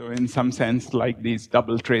 So in some sense, like these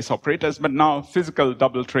double trace operators, but now physical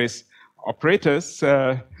double trace operators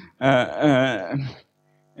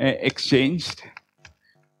exchanged.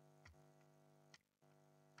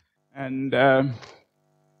 And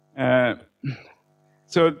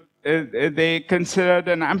so they considered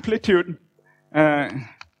an amplitude.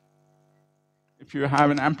 If you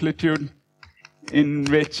have an amplitude in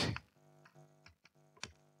which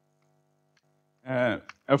a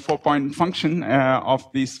 4-point function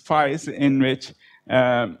of these phi's in which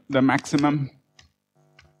the maximum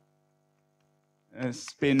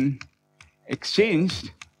spin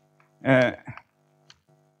exchanged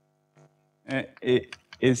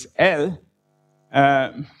is L,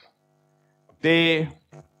 they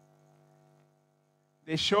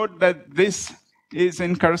showed that this is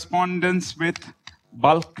in correspondence with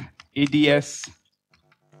bulk ADS.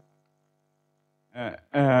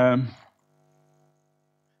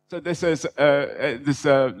 So this is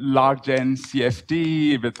a large N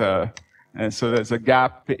CFT with a so there's a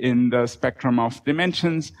gap in the spectrum of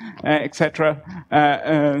dimensions, etc.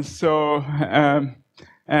 So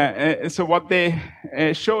what they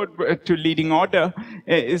showed to leading order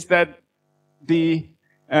is that the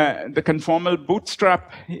conformal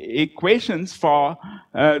bootstrap equations for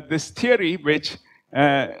this theory, which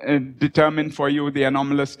determine for you the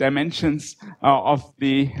anomalous dimensions of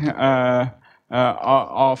the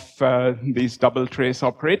these double trace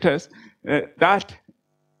operators, so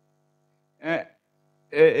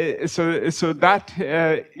that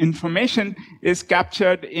information is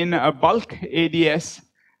captured in a bulk ADS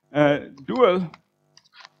dual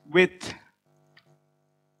with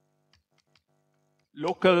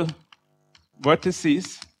local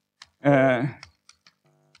vertices,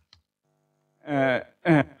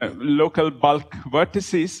 local bulk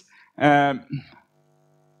vertices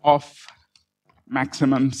of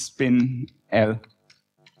maximum spin L.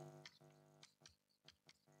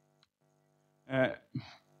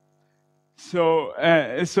 So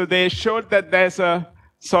they showed that there's a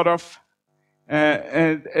sort of,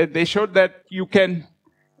 they showed that you can,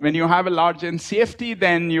 when you have a large N CFT,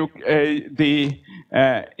 then you,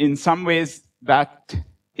 in some ways that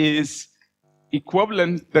is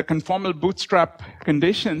equivalent, the conformal bootstrap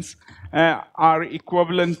conditions are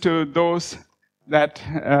equivalent to those that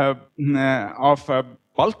of a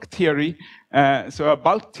bulk theory. So a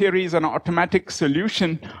bulk theory is an automatic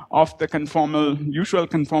solution of the usual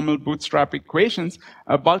conformal bootstrap equations.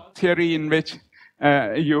 A bulk theory in which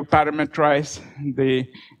you parameterize the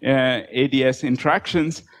ADS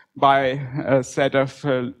interactions by a set of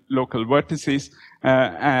local vertices,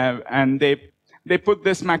 and they put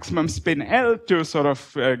this maximum spin L to sort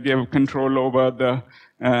of give control over the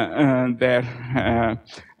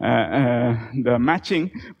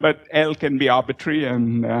matching, but L can be arbitrary,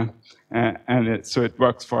 and so it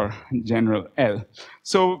works for general L.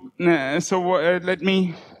 So let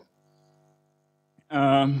me.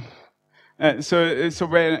 So as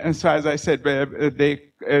I said,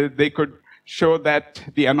 they could show that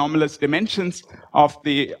the anomalous dimensions of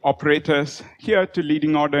the operators here to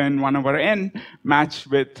leading order in 1/n match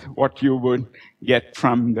with what you would get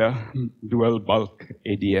from the dual bulk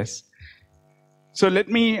ADS. So let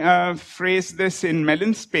me phrase this in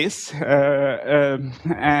Mellin space and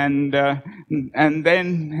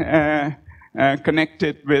then connect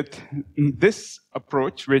it with this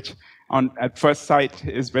approach, which at first sight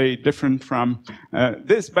is very different from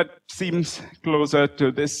this, but seems closer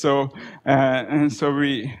to this. So so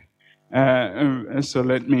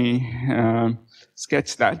let me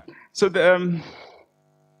sketch that. So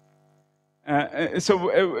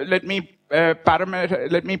let me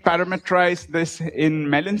parameterize this in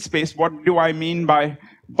Mellin space. What do I mean by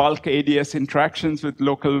bulk ADS interactions with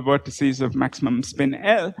local vertices of maximum spin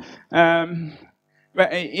L?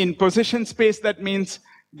 In position space, that means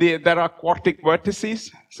there are quartic vertices.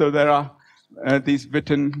 So there are these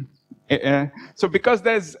Witten. So because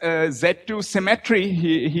there's Z2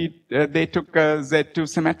 symmetry, they took a Z2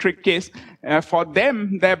 symmetric case. For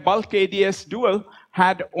them, their bulk ADS dual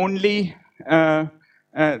had only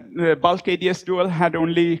the bulk ADS dual had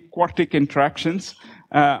only quartic interactions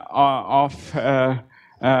of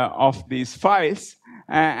these phi's,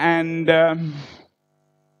 and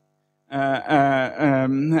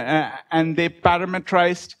they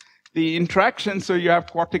parameterized the interaction. So you have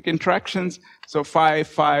quartic interactions, so phi,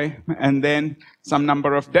 and then some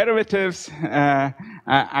number of derivatives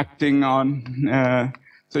acting on.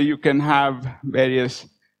 So you can have various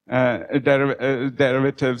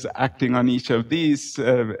derivatives acting on each of these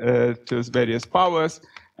to various powers,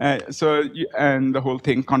 And the whole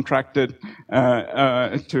thing contracted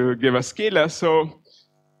to give a scalar. So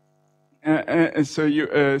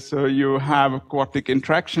you have a quartic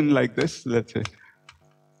interaction like this, let's say.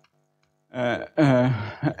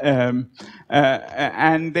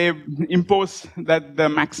 And they impose that the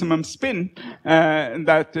maximum spin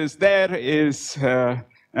that is there is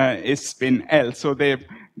spin L. So they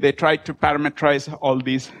try to parameterize all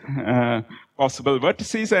these possible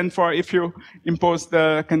vertices, and if you impose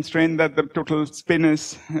the constraint that the total spin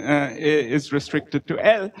is restricted to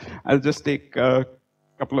L, I'll just take a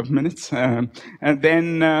couple of minutes, and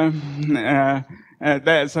then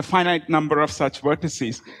there's a finite number of such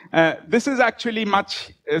vertices. This is actually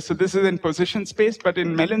so this is in position space, but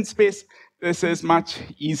in Mellin space, this is much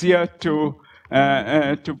easier to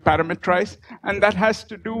parameterize. And that has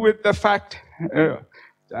to do with the fact,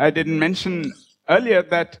 I didn't mention earlier,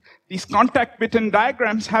 that these contact Witten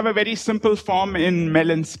diagrams have a very simple form in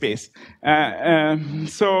Mellin space.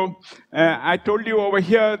 So I told you over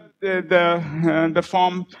here the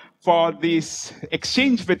form for these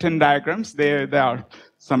exchange Witten diagrams. There are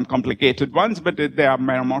some complicated ones, but they are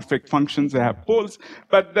meromorphic functions. They have poles.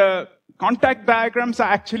 But the contact diagrams are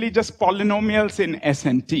actually just polynomials in S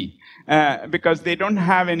and T because they don't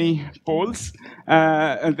have any poles.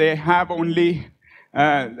 They have only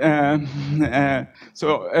so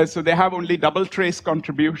they have only double trace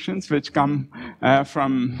contributions which come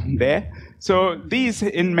from there. So these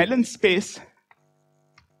in Mellin space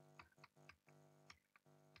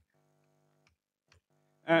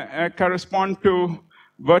correspond to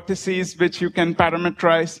vertices which you can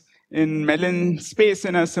parameterize in Mellin space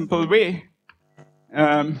in a simple way.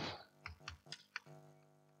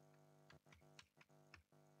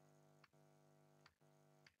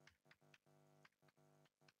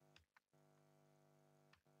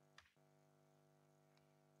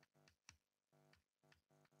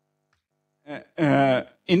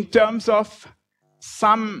 In terms of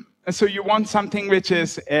so you want something which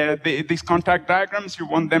is, these contact diagrams, you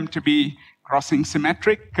want them to be crossing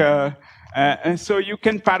symmetric. So you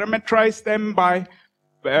can parameterize them by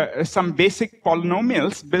some basic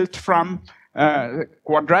polynomials built from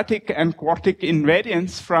quadratic and quartic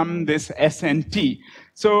invariants from this S and T.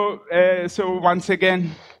 So once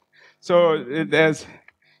again,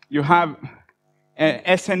 you have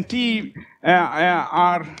S and T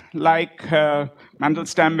are like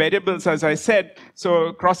Mandelstam variables, as I said.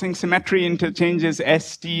 So crossing symmetry interchanges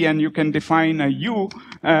S, T, and you can define a U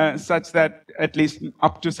such that at least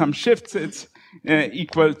up to some shifts it's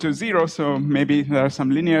equal to 0. So maybe there are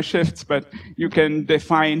some linear shifts, but you can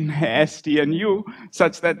define S, T, and U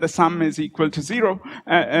such that the sum is equal to 0.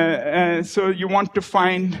 So you want to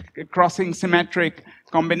find crossing symmetric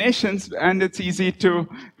combinations, and it's easy to,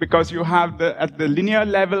 because you have at the linear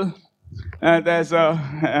level, they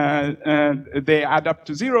add up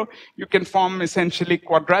to 0. You can form essentially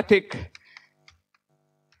quadratic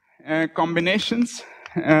combinations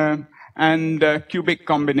and cubic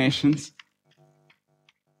combinations.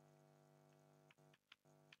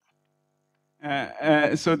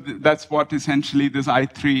 So that's what essentially this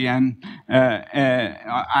I3, and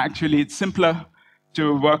actually it's simpler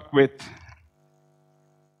to work with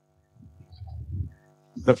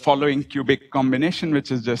the following cubic combination,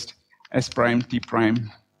 which is just S prime, T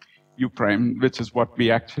prime, U prime, which is what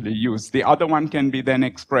we actually use. The other one can be then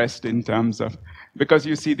expressed in terms of, because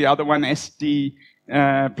you see the other one, ST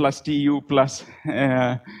plus TU plus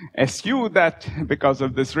SU, that because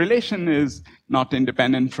of this relation is not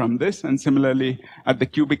independent from this. And similarly, at the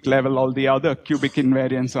cubic level, all the other cubic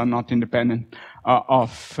invariants are not independent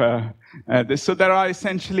of this. So there are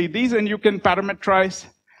essentially these, and you can parameterize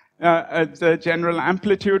the general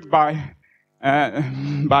amplitude by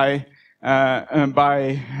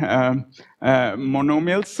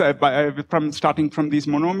monomials. Starting from these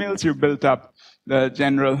monomials, you built up the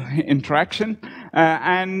general interaction,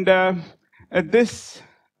 and this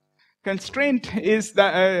constraint is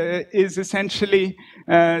essentially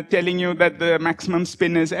telling you that the maximum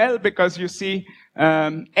spin is L, because you see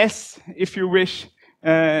S, if you wish,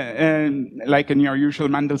 like in your usual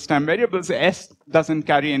Mandelstam variables, S doesn't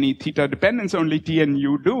carry any theta dependence, only T and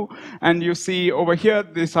U do. And you see over here,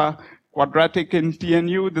 these are quadratic in T and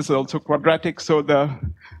U. This is also quadratic, so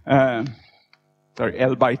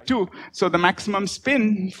L by 2. So the maximum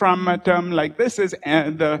spin from a term like this is,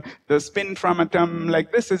 the spin from a term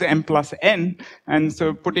like this is M plus N. And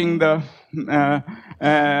so putting the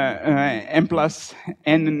M plus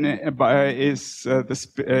N is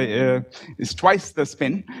twice the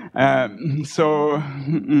spin.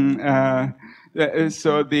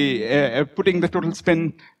 so the putting the total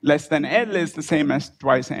spin less than L is the same as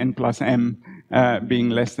twice n plus m being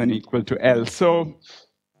less than equal to L. So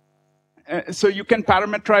you can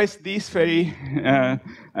parameterize these very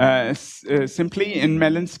simply in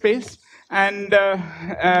Mellin space. And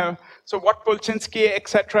so what Polchinski,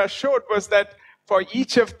 etc., showed was that for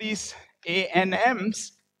each of these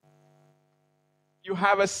ANMs, you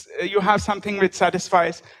have something which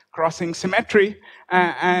satisfies crossing symmetry,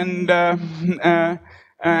 and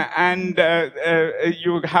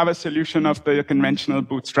you have a solution of the conventional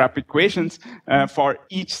Bootstrap equations for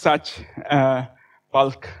each such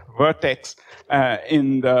bulk vertex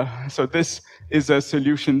so this is a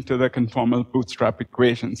solution to the conformal Bootstrap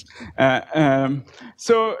equations.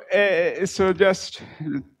 So just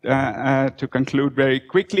to conclude very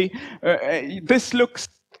quickly, this looks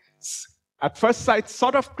at first sight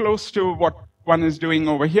sort of close to what one is doing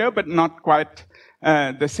over here, but not quite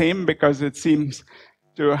the same, because it seems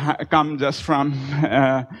to come just from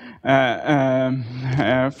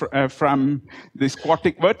these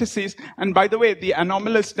quartic vertices. And by the way, the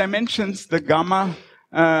anomalous dimensions, the gammas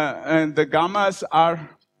are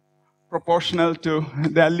proportional to,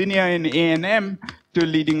 they're linear in A and M to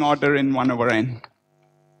leading order in 1 over n.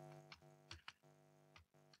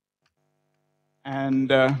 And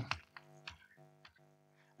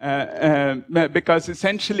because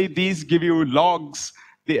essentially these give you logs,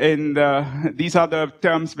 these are the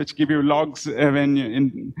terms which give you logs when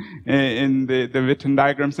in the Witten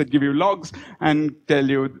diagrams that give you logs and tell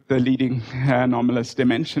you the leading anomalous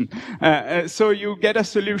dimension. So you get a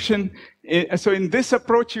solution. So in this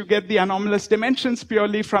approach, you get the anomalous dimensions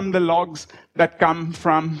purely from the logs that come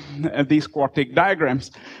from these quartic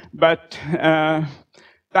diagrams. But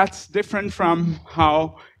that's different from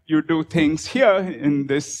how you do things here in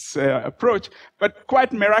this approach. But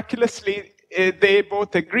quite miraculously, they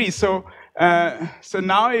both agree. So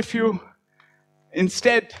now if you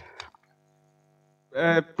instead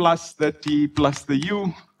plus the t plus the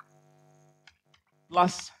u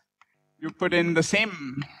plus you put in the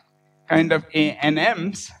same kind of A and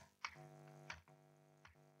M's,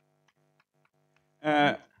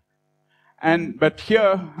 but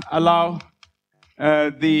here allow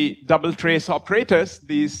the double trace operators,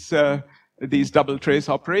 these double trace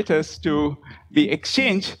operators to be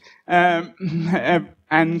exchanged.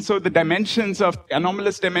 And so the dimensions of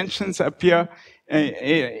anomalous dimensions appear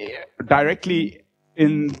directly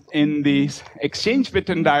in these exchange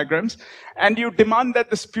Witten diagrams. And you demand that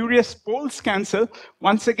the spurious poles cancel.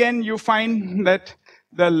 Once again, you find that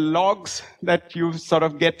the logs that you sort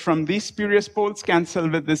of get from these spurious poles cancel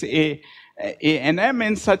with this A and M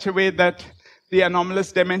in such a way that the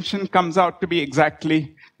anomalous dimension comes out to be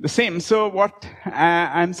exactly the same. So what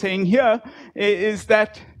I'm saying here is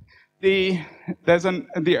that there's an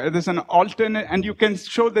alternate, and you can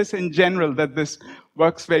show this in general, that this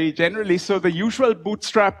works very generally. So the usual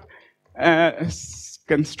Bootstrap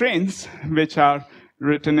constraints, which are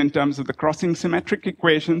written in terms of the crossing symmetric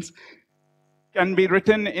equations, can be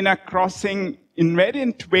written in a crossing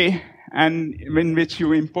invariant way, and in which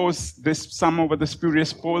you impose this sum over the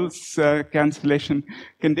spurious poles cancellation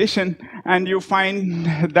condition, and you find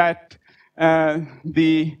that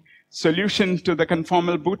the solution to the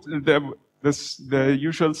conformal the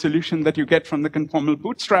usual solution that you get from the conformal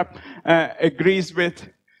Bootstrap agrees with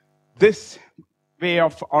this way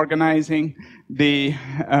of organizing the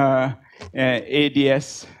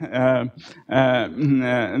ADS,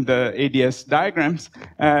 the ADS diagrams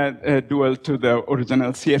dual to the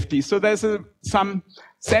original CFT. So there's some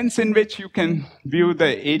sense in which you can view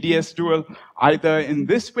the ADS dual either in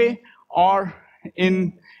this way or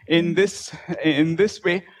in this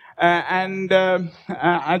way.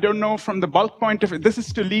 I don't know from the bulk point of view, this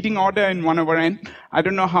is to leading order in 1 over n. I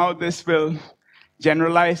don't know how this will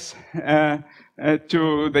generalize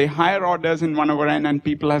to the higher orders in 1 over n, and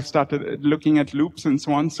people have started looking at loops and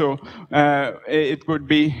so on. So it would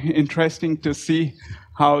be interesting to see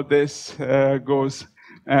how this goes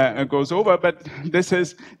over. But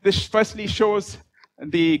this firstly shows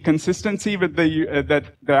the consistency with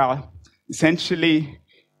that there are essentially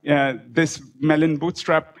this Mellin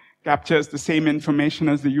Bootstrap captures the same information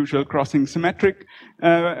as the usual crossing symmetric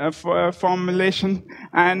formulation,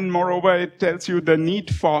 and moreover, it tells you the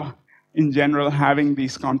need for, in general, having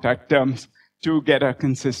these contact terms to get a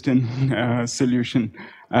consistent solution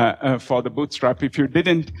for the Bootstrap. If you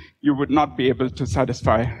didn't, you would not be able to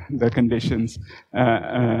satisfy the conditions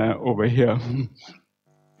over here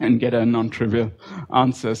and get a non-trivial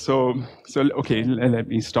answer. So okay, let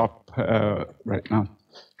me stop right now.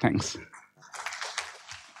 Thanks.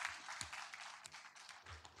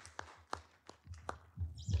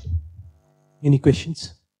 Any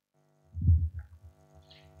questions?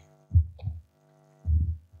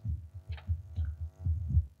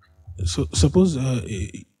 So suppose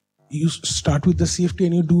you start with the CFT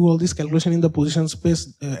and you do all this calculation in the position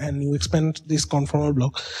space and you expand this conformal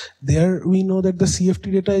block. There we know that the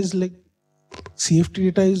CFT data is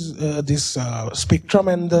this spectrum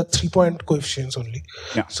and the 3-point coefficients only.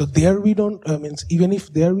 Yeah. So there we don't means even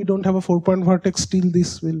if there we don't have a 4-point vertex, still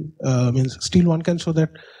this will still one can show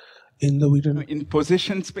that in the Witten. In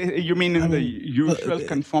position space, you mean in the usual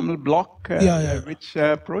conformal block? Which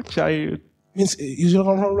approach means usual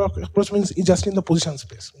conformal block approach means just in the position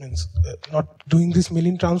space, means not doing this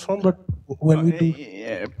Mellin transform, but when we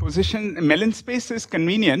do position Mellin space is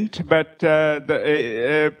convenient, but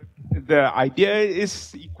the idea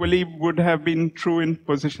is equally would have been true in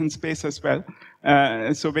position space as well.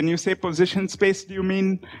 So when you say position space, do you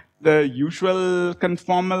mean the usual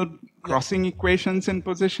conformal crossing equations in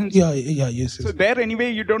positions? Yes. So there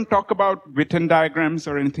anyway, you don't talk about Witten diagrams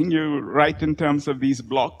or anything. You write in terms of these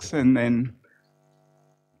blocks, and then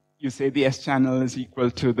you say the S channel is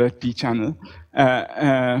equal to the T channel.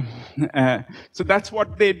 So that's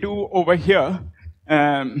what they do over here.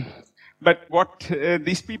 But what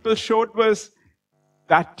these people showed was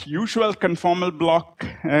that usual conformal block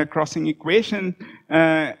crossing equation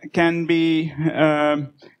can be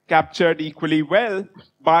captured equally well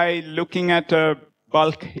by looking at a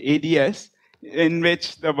bulk ADS in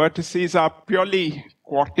which the vertices are purely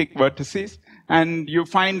quartic vertices, and you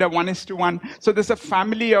find a 1:1. So there's a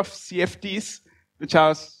family of CFTs which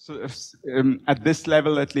are at this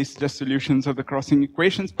level at least just solutions of the crossing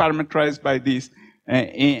equations parameterized by these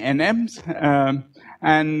ANMs,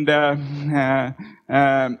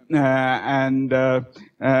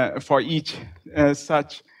 for each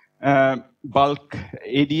such bulk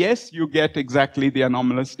ADS, you get exactly the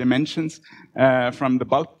anomalous dimensions from the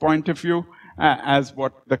bulk point of view, as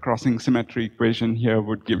what the crossing symmetry equation here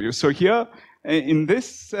would give you. So here, in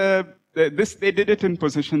this, they did it in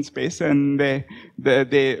position space, and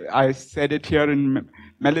I said it here in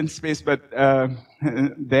Mellin space, but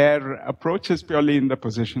their approach is purely in the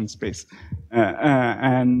position space.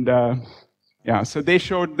 So they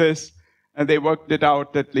showed this, and they worked it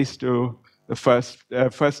out at least to the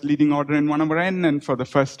first leading order in 1/n, and for the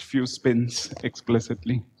first few spins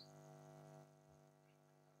explicitly.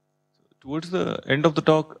 Towards the end of the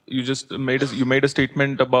talk, you just made a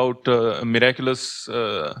statement about a miraculous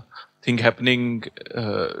thing happening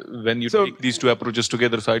when you take these two approaches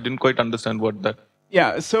together. So I didn't quite understand what that.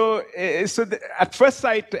 Yeah. So at first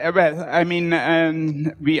sight, well, I mean,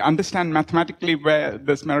 we understand mathematically where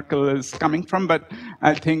this miracle is coming from, but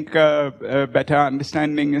I think a better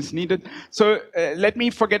understanding is needed. So let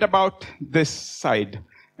me forget about this side.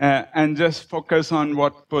 And just focus on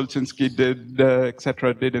what Polchinski did,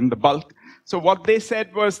 etc., did in the bulk. So what they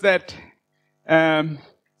said was that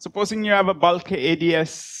supposing you have a bulk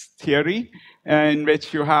ADS theory in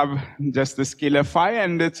which you have just the scalar phi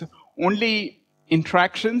and it's only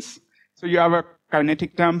interactions. So you have a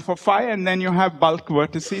kinetic term for phi, and then you have bulk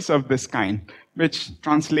vertices of this kind, which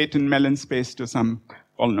translate in Mellin space to some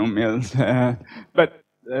polynomials. But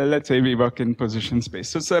let's say we work in position space.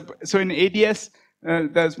 So in ADS,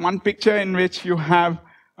 there's one picture in which you have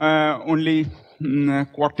only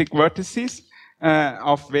quartic vertices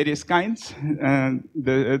of various kinds,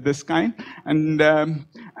 this kind, and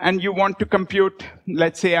you want to compute,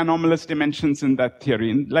 let's say, anomalous dimensions in that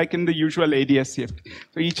theory, like in the usual ADS CFT.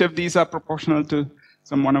 So each of these are proportional to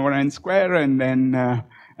some 1/n square, and then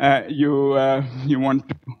you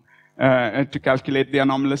want to calculate the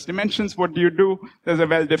anomalous dimensions. What do? There's a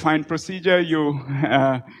well-defined procedure. You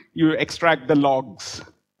extract the logs,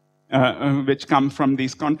 which come from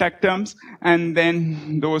these contact terms, and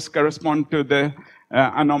then those correspond to the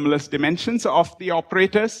anomalous dimensions of the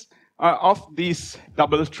operators, of these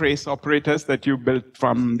double trace operators that you built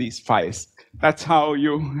from these phis. That's how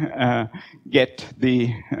you get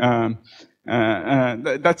the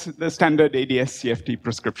that's the standard ADS CFT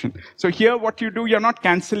prescription. So here what you do, you're not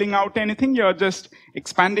canceling out anything, you're just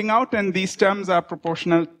expanding out, and these terms are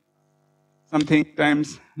proportional something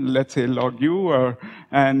times, let's say, log u,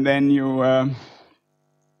 and then you,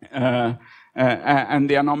 and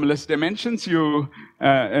the anomalous dimensions you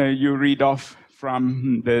read off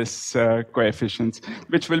from this coefficients,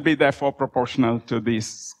 which will be therefore proportional to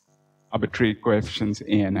these arbitrary coefficients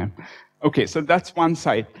A and M. Okay, so that's one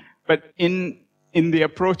side. But in the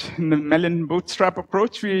approach, in the Mellin Bootstrap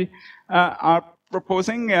approach, we are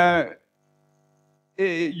proposing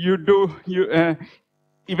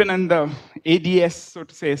even in the ADS, so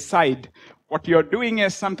to say, side, what you're doing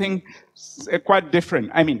is something quite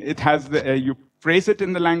different. I mean, it has you phrase it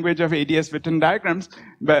in the language of ADS Witten diagrams,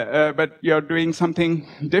 but you're doing something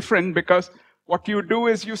different, because what you do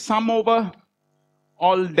is you sum over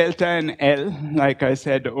all delta and L, like I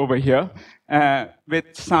said over here, with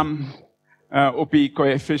some OP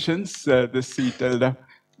coefficients, the C tilde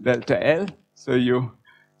delta L. So you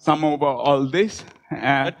sum over all this.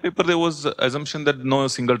 That paper, there was assumption that no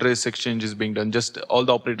single trace exchange is being done. Just all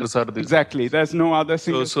the operators are this. Exactly. There's no other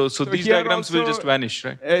single. So these diagrams will just vanish,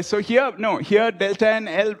 right? So here, no, here delta and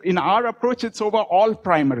L, in our approach, it's over all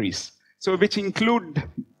primaries. So which include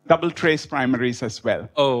double trace primaries as well.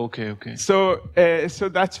 Oh, okay. So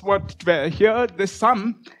that's what, here the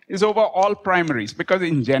sum is over all primaries, because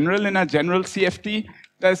in general, in a general CFT,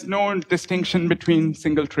 there's no distinction between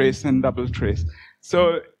single trace and double trace.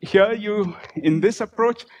 So here in this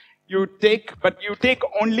approach, you take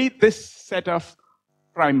only this set of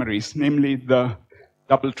primaries, namely the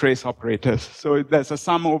double trace operators. So there's a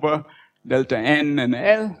sum over delta N and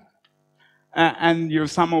L, and you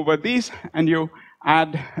sum over these, and you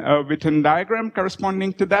add a Witten diagram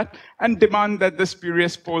corresponding to that, and demand that the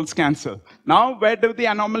spurious poles cancel. Now, where do the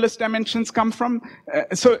anomalous dimensions come from?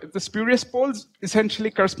 So the spurious poles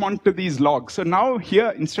essentially correspond to these logs. So now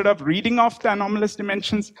here, instead of reading off the anomalous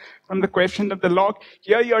dimensions from the coefficient of the log,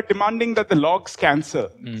 here you're demanding that the logs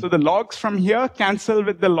cancel. So the logs from here cancel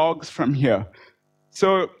with the logs from here.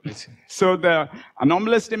 So the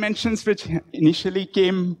anomalous dimensions, which initially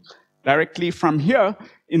came directly from here,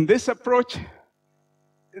 in this approach,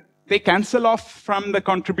 they cancel off from the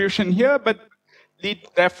contribution here, but lead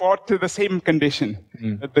therefore to the same condition.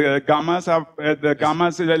 The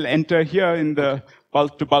gammas will enter here in the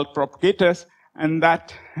bulk-to-bulk propagators, and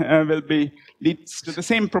that leads to the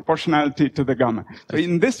same proportionality to the gamma. So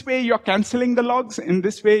in this way, you're canceling the logs. In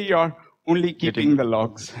this way, you're only keeping the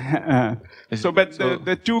logs. But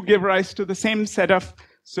the two give rise to the same set of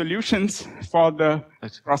solutions for the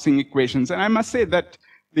crossing equations. And I must say that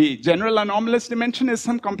the general anomalous dimension is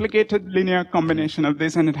some complicated linear combination of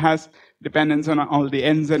this, and it has dependence on all the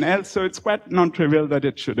n's and l's, so it's quite non-trivial that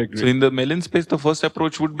it should agree. So in the Mellin space, the first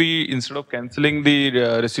approach would be, instead of cancelling the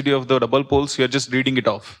residue of the double poles, you're just reading it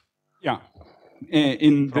off. Yeah,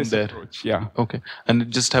 in this approach, yeah. Okay, and it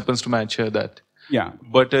just happens to match that. Yeah.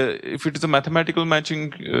 But if it is a mathematical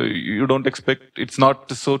matching, you don't expect, it's not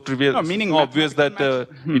so trivial. No, meaning obvious that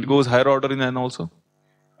it goes higher order in n also?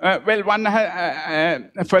 Well,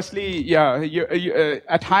 firstly, yeah,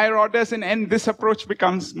 at higher orders in n, this approach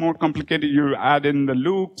becomes more complicated. You add in the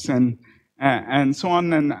loops and so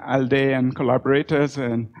on, and Alde and collaborators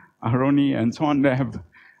and Aharoni and so on, they have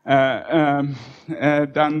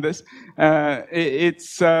done this. It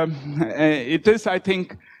is, I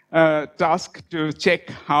think, a task to check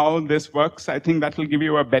how this works. I think that will give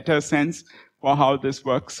you a better sense for how this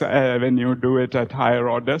works when you do it at higher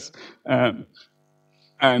orders. So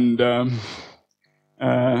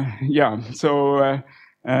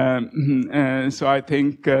I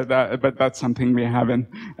think but that's something we haven't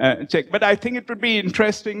checked. But I think it would be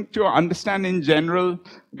interesting to understand in general,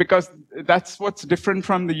 because that's what's different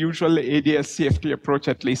from the usual ADS CFT approach,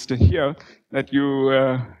 at least here, that you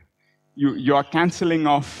are canceling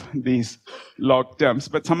off these log terms,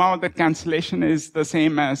 but somehow the cancellation is the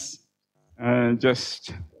same as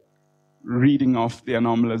just reading off the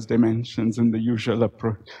anomalous dimensions in the usual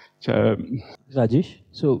approach. Rajesh,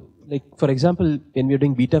 so like for example, when we are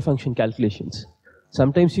doing beta function calculations,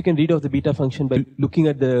 sometimes you can read off the beta function by looking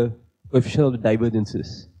at the coefficient of the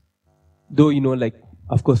divergences. Though, like,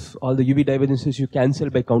 of course, all the UV divergences you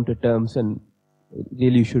cancel by counter terms, and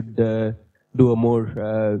really you should do a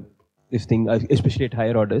more this thing, especially at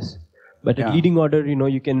higher orders. But at leading order,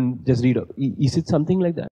 you can just read. Is it something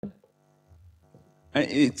like that?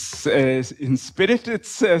 It's in spirit,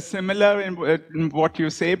 it's similar in what you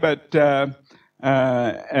say, but the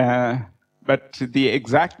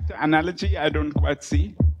exact analogy I don't quite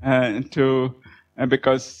see.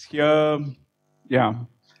 Because here,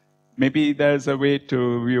 maybe there's a way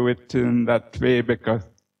to view it in that way, because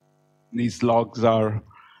these logs are.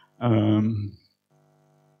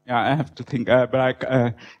 I have to think,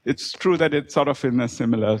 but it's true that it's sort of in a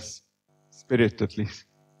similar spirit, at least.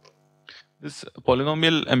 This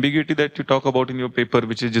polynomial ambiguity that you talk about in your paper,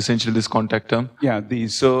 which is essentially this contact term. Yeah,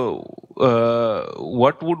 these. So,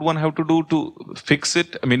 what would one have to do to fix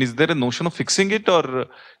it? I mean, is there a notion of fixing it, or?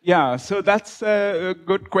 Yeah, so that's a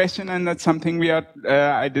good question, and that's something we are,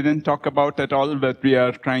 I didn't talk about at all, but we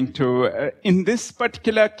are trying to, in this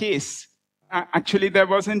particular case, actually,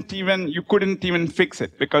 you couldn't even fix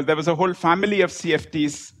it, because there was a whole family of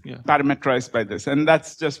CFTs parametrized by this. And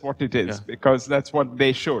that's just what it is, because that's what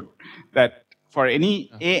they showed. That For any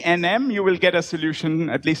A and M, you will get a solution,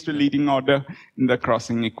 at least a leading order in the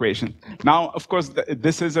crossing equation. Now, of course,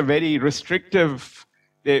 this is a very restrictive,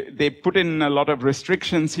 they put in a lot of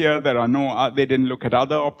restrictions here. There are no, they didn't look at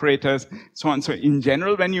other operators, so on. So in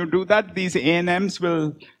general, when you do that, these A and Ms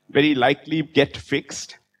will very likely get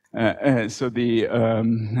fixed. So the,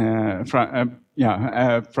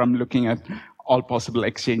 from looking at all possible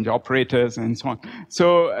exchange operators and so on.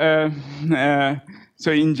 So,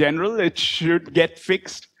 so in general, it should get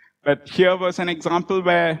fixed. But here was an example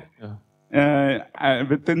where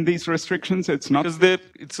within these restrictions, it's not. Because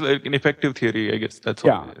it's like an effective theory, I guess. That's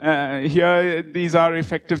all. Here, these are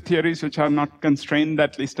effective theories which are not constrained,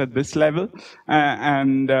 at least at this level.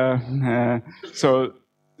 So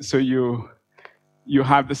you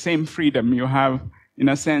have the same freedom. You have, in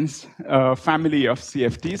a sense, a family of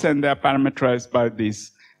CFTs, and they're parameterized by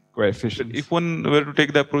these coefficients. If one were to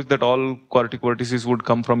take the approach that all quadratic vertices would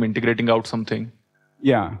come from integrating out something,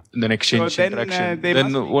 and then exchange interaction,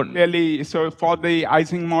 then clearly, so for the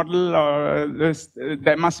Ising model,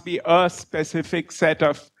 there must be a specific set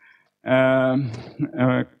of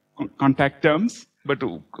contact terms.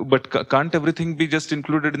 But can't everything be just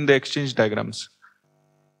included in the exchange diagrams?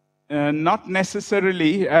 Not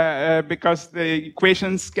necessarily, because the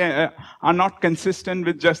equations are not consistent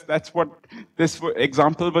with just, that's what this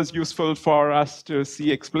example was useful for us to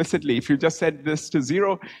see explicitly. If you just set this to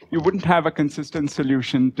 0, you wouldn't have a consistent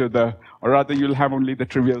solution to the, or rather you'll have only the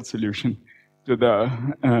trivial solution to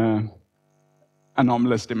the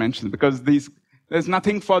anomalous dimensions, because there's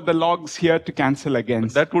nothing for the logs here to cancel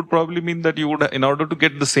against. But that would probably mean that you would, in order to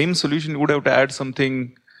get the same solution, you would have to add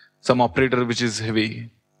something, some operator which is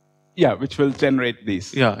heavy. Yeah, which will generate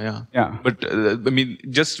these. Yeah. But I mean,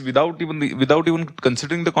 just without even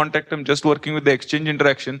considering the contact term, just working with the exchange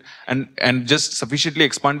interaction and just sufficiently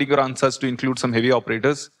expanding your answers to include some heavy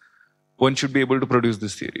operators, one should be able to produce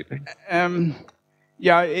this theory, right?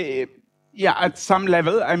 At some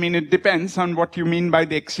level. I mean, it depends on what you mean by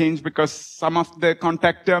the exchange, because some of the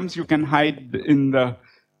contact terms you can hide in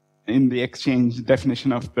the exchange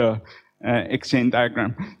definition of the exchange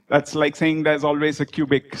diagram. That's like saying there's always a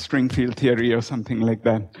cubic string field theory or something like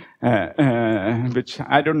that, which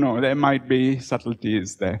I don't know, there might be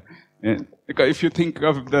subtleties there. Because if you think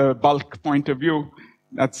of the bulk point of view,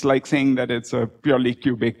 that's like saying that it's a purely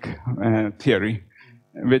cubic theory,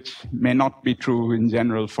 which may not be true in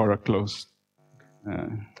general for a closed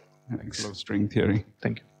string theory.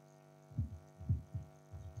 Thank you.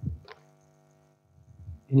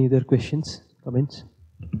 Any other questions, comments?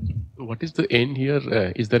 What is the n here?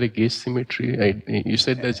 Is there a gauge symmetry? You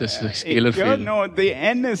said there's just a scalar field. No, the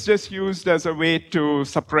n is just used as a way to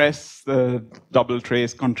suppress the double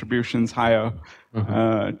trace contributions, higher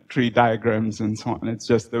tree diagrams, and so on. It's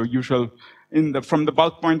just the usual. From the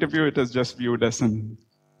bulk point of view, it is just viewed as an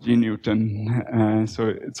G Newton. So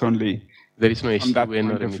it's only there is no from that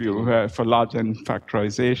point of view for large n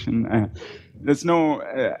factorization. There's no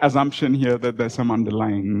assumption here that there's some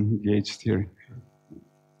underlying gauge theory.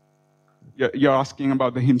 You're asking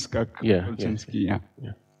about the Himskak-Kolchinsky, yeah.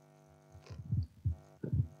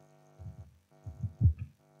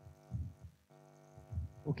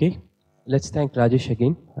 Okay, let's thank Rajesh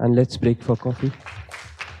again, and let's break for coffee.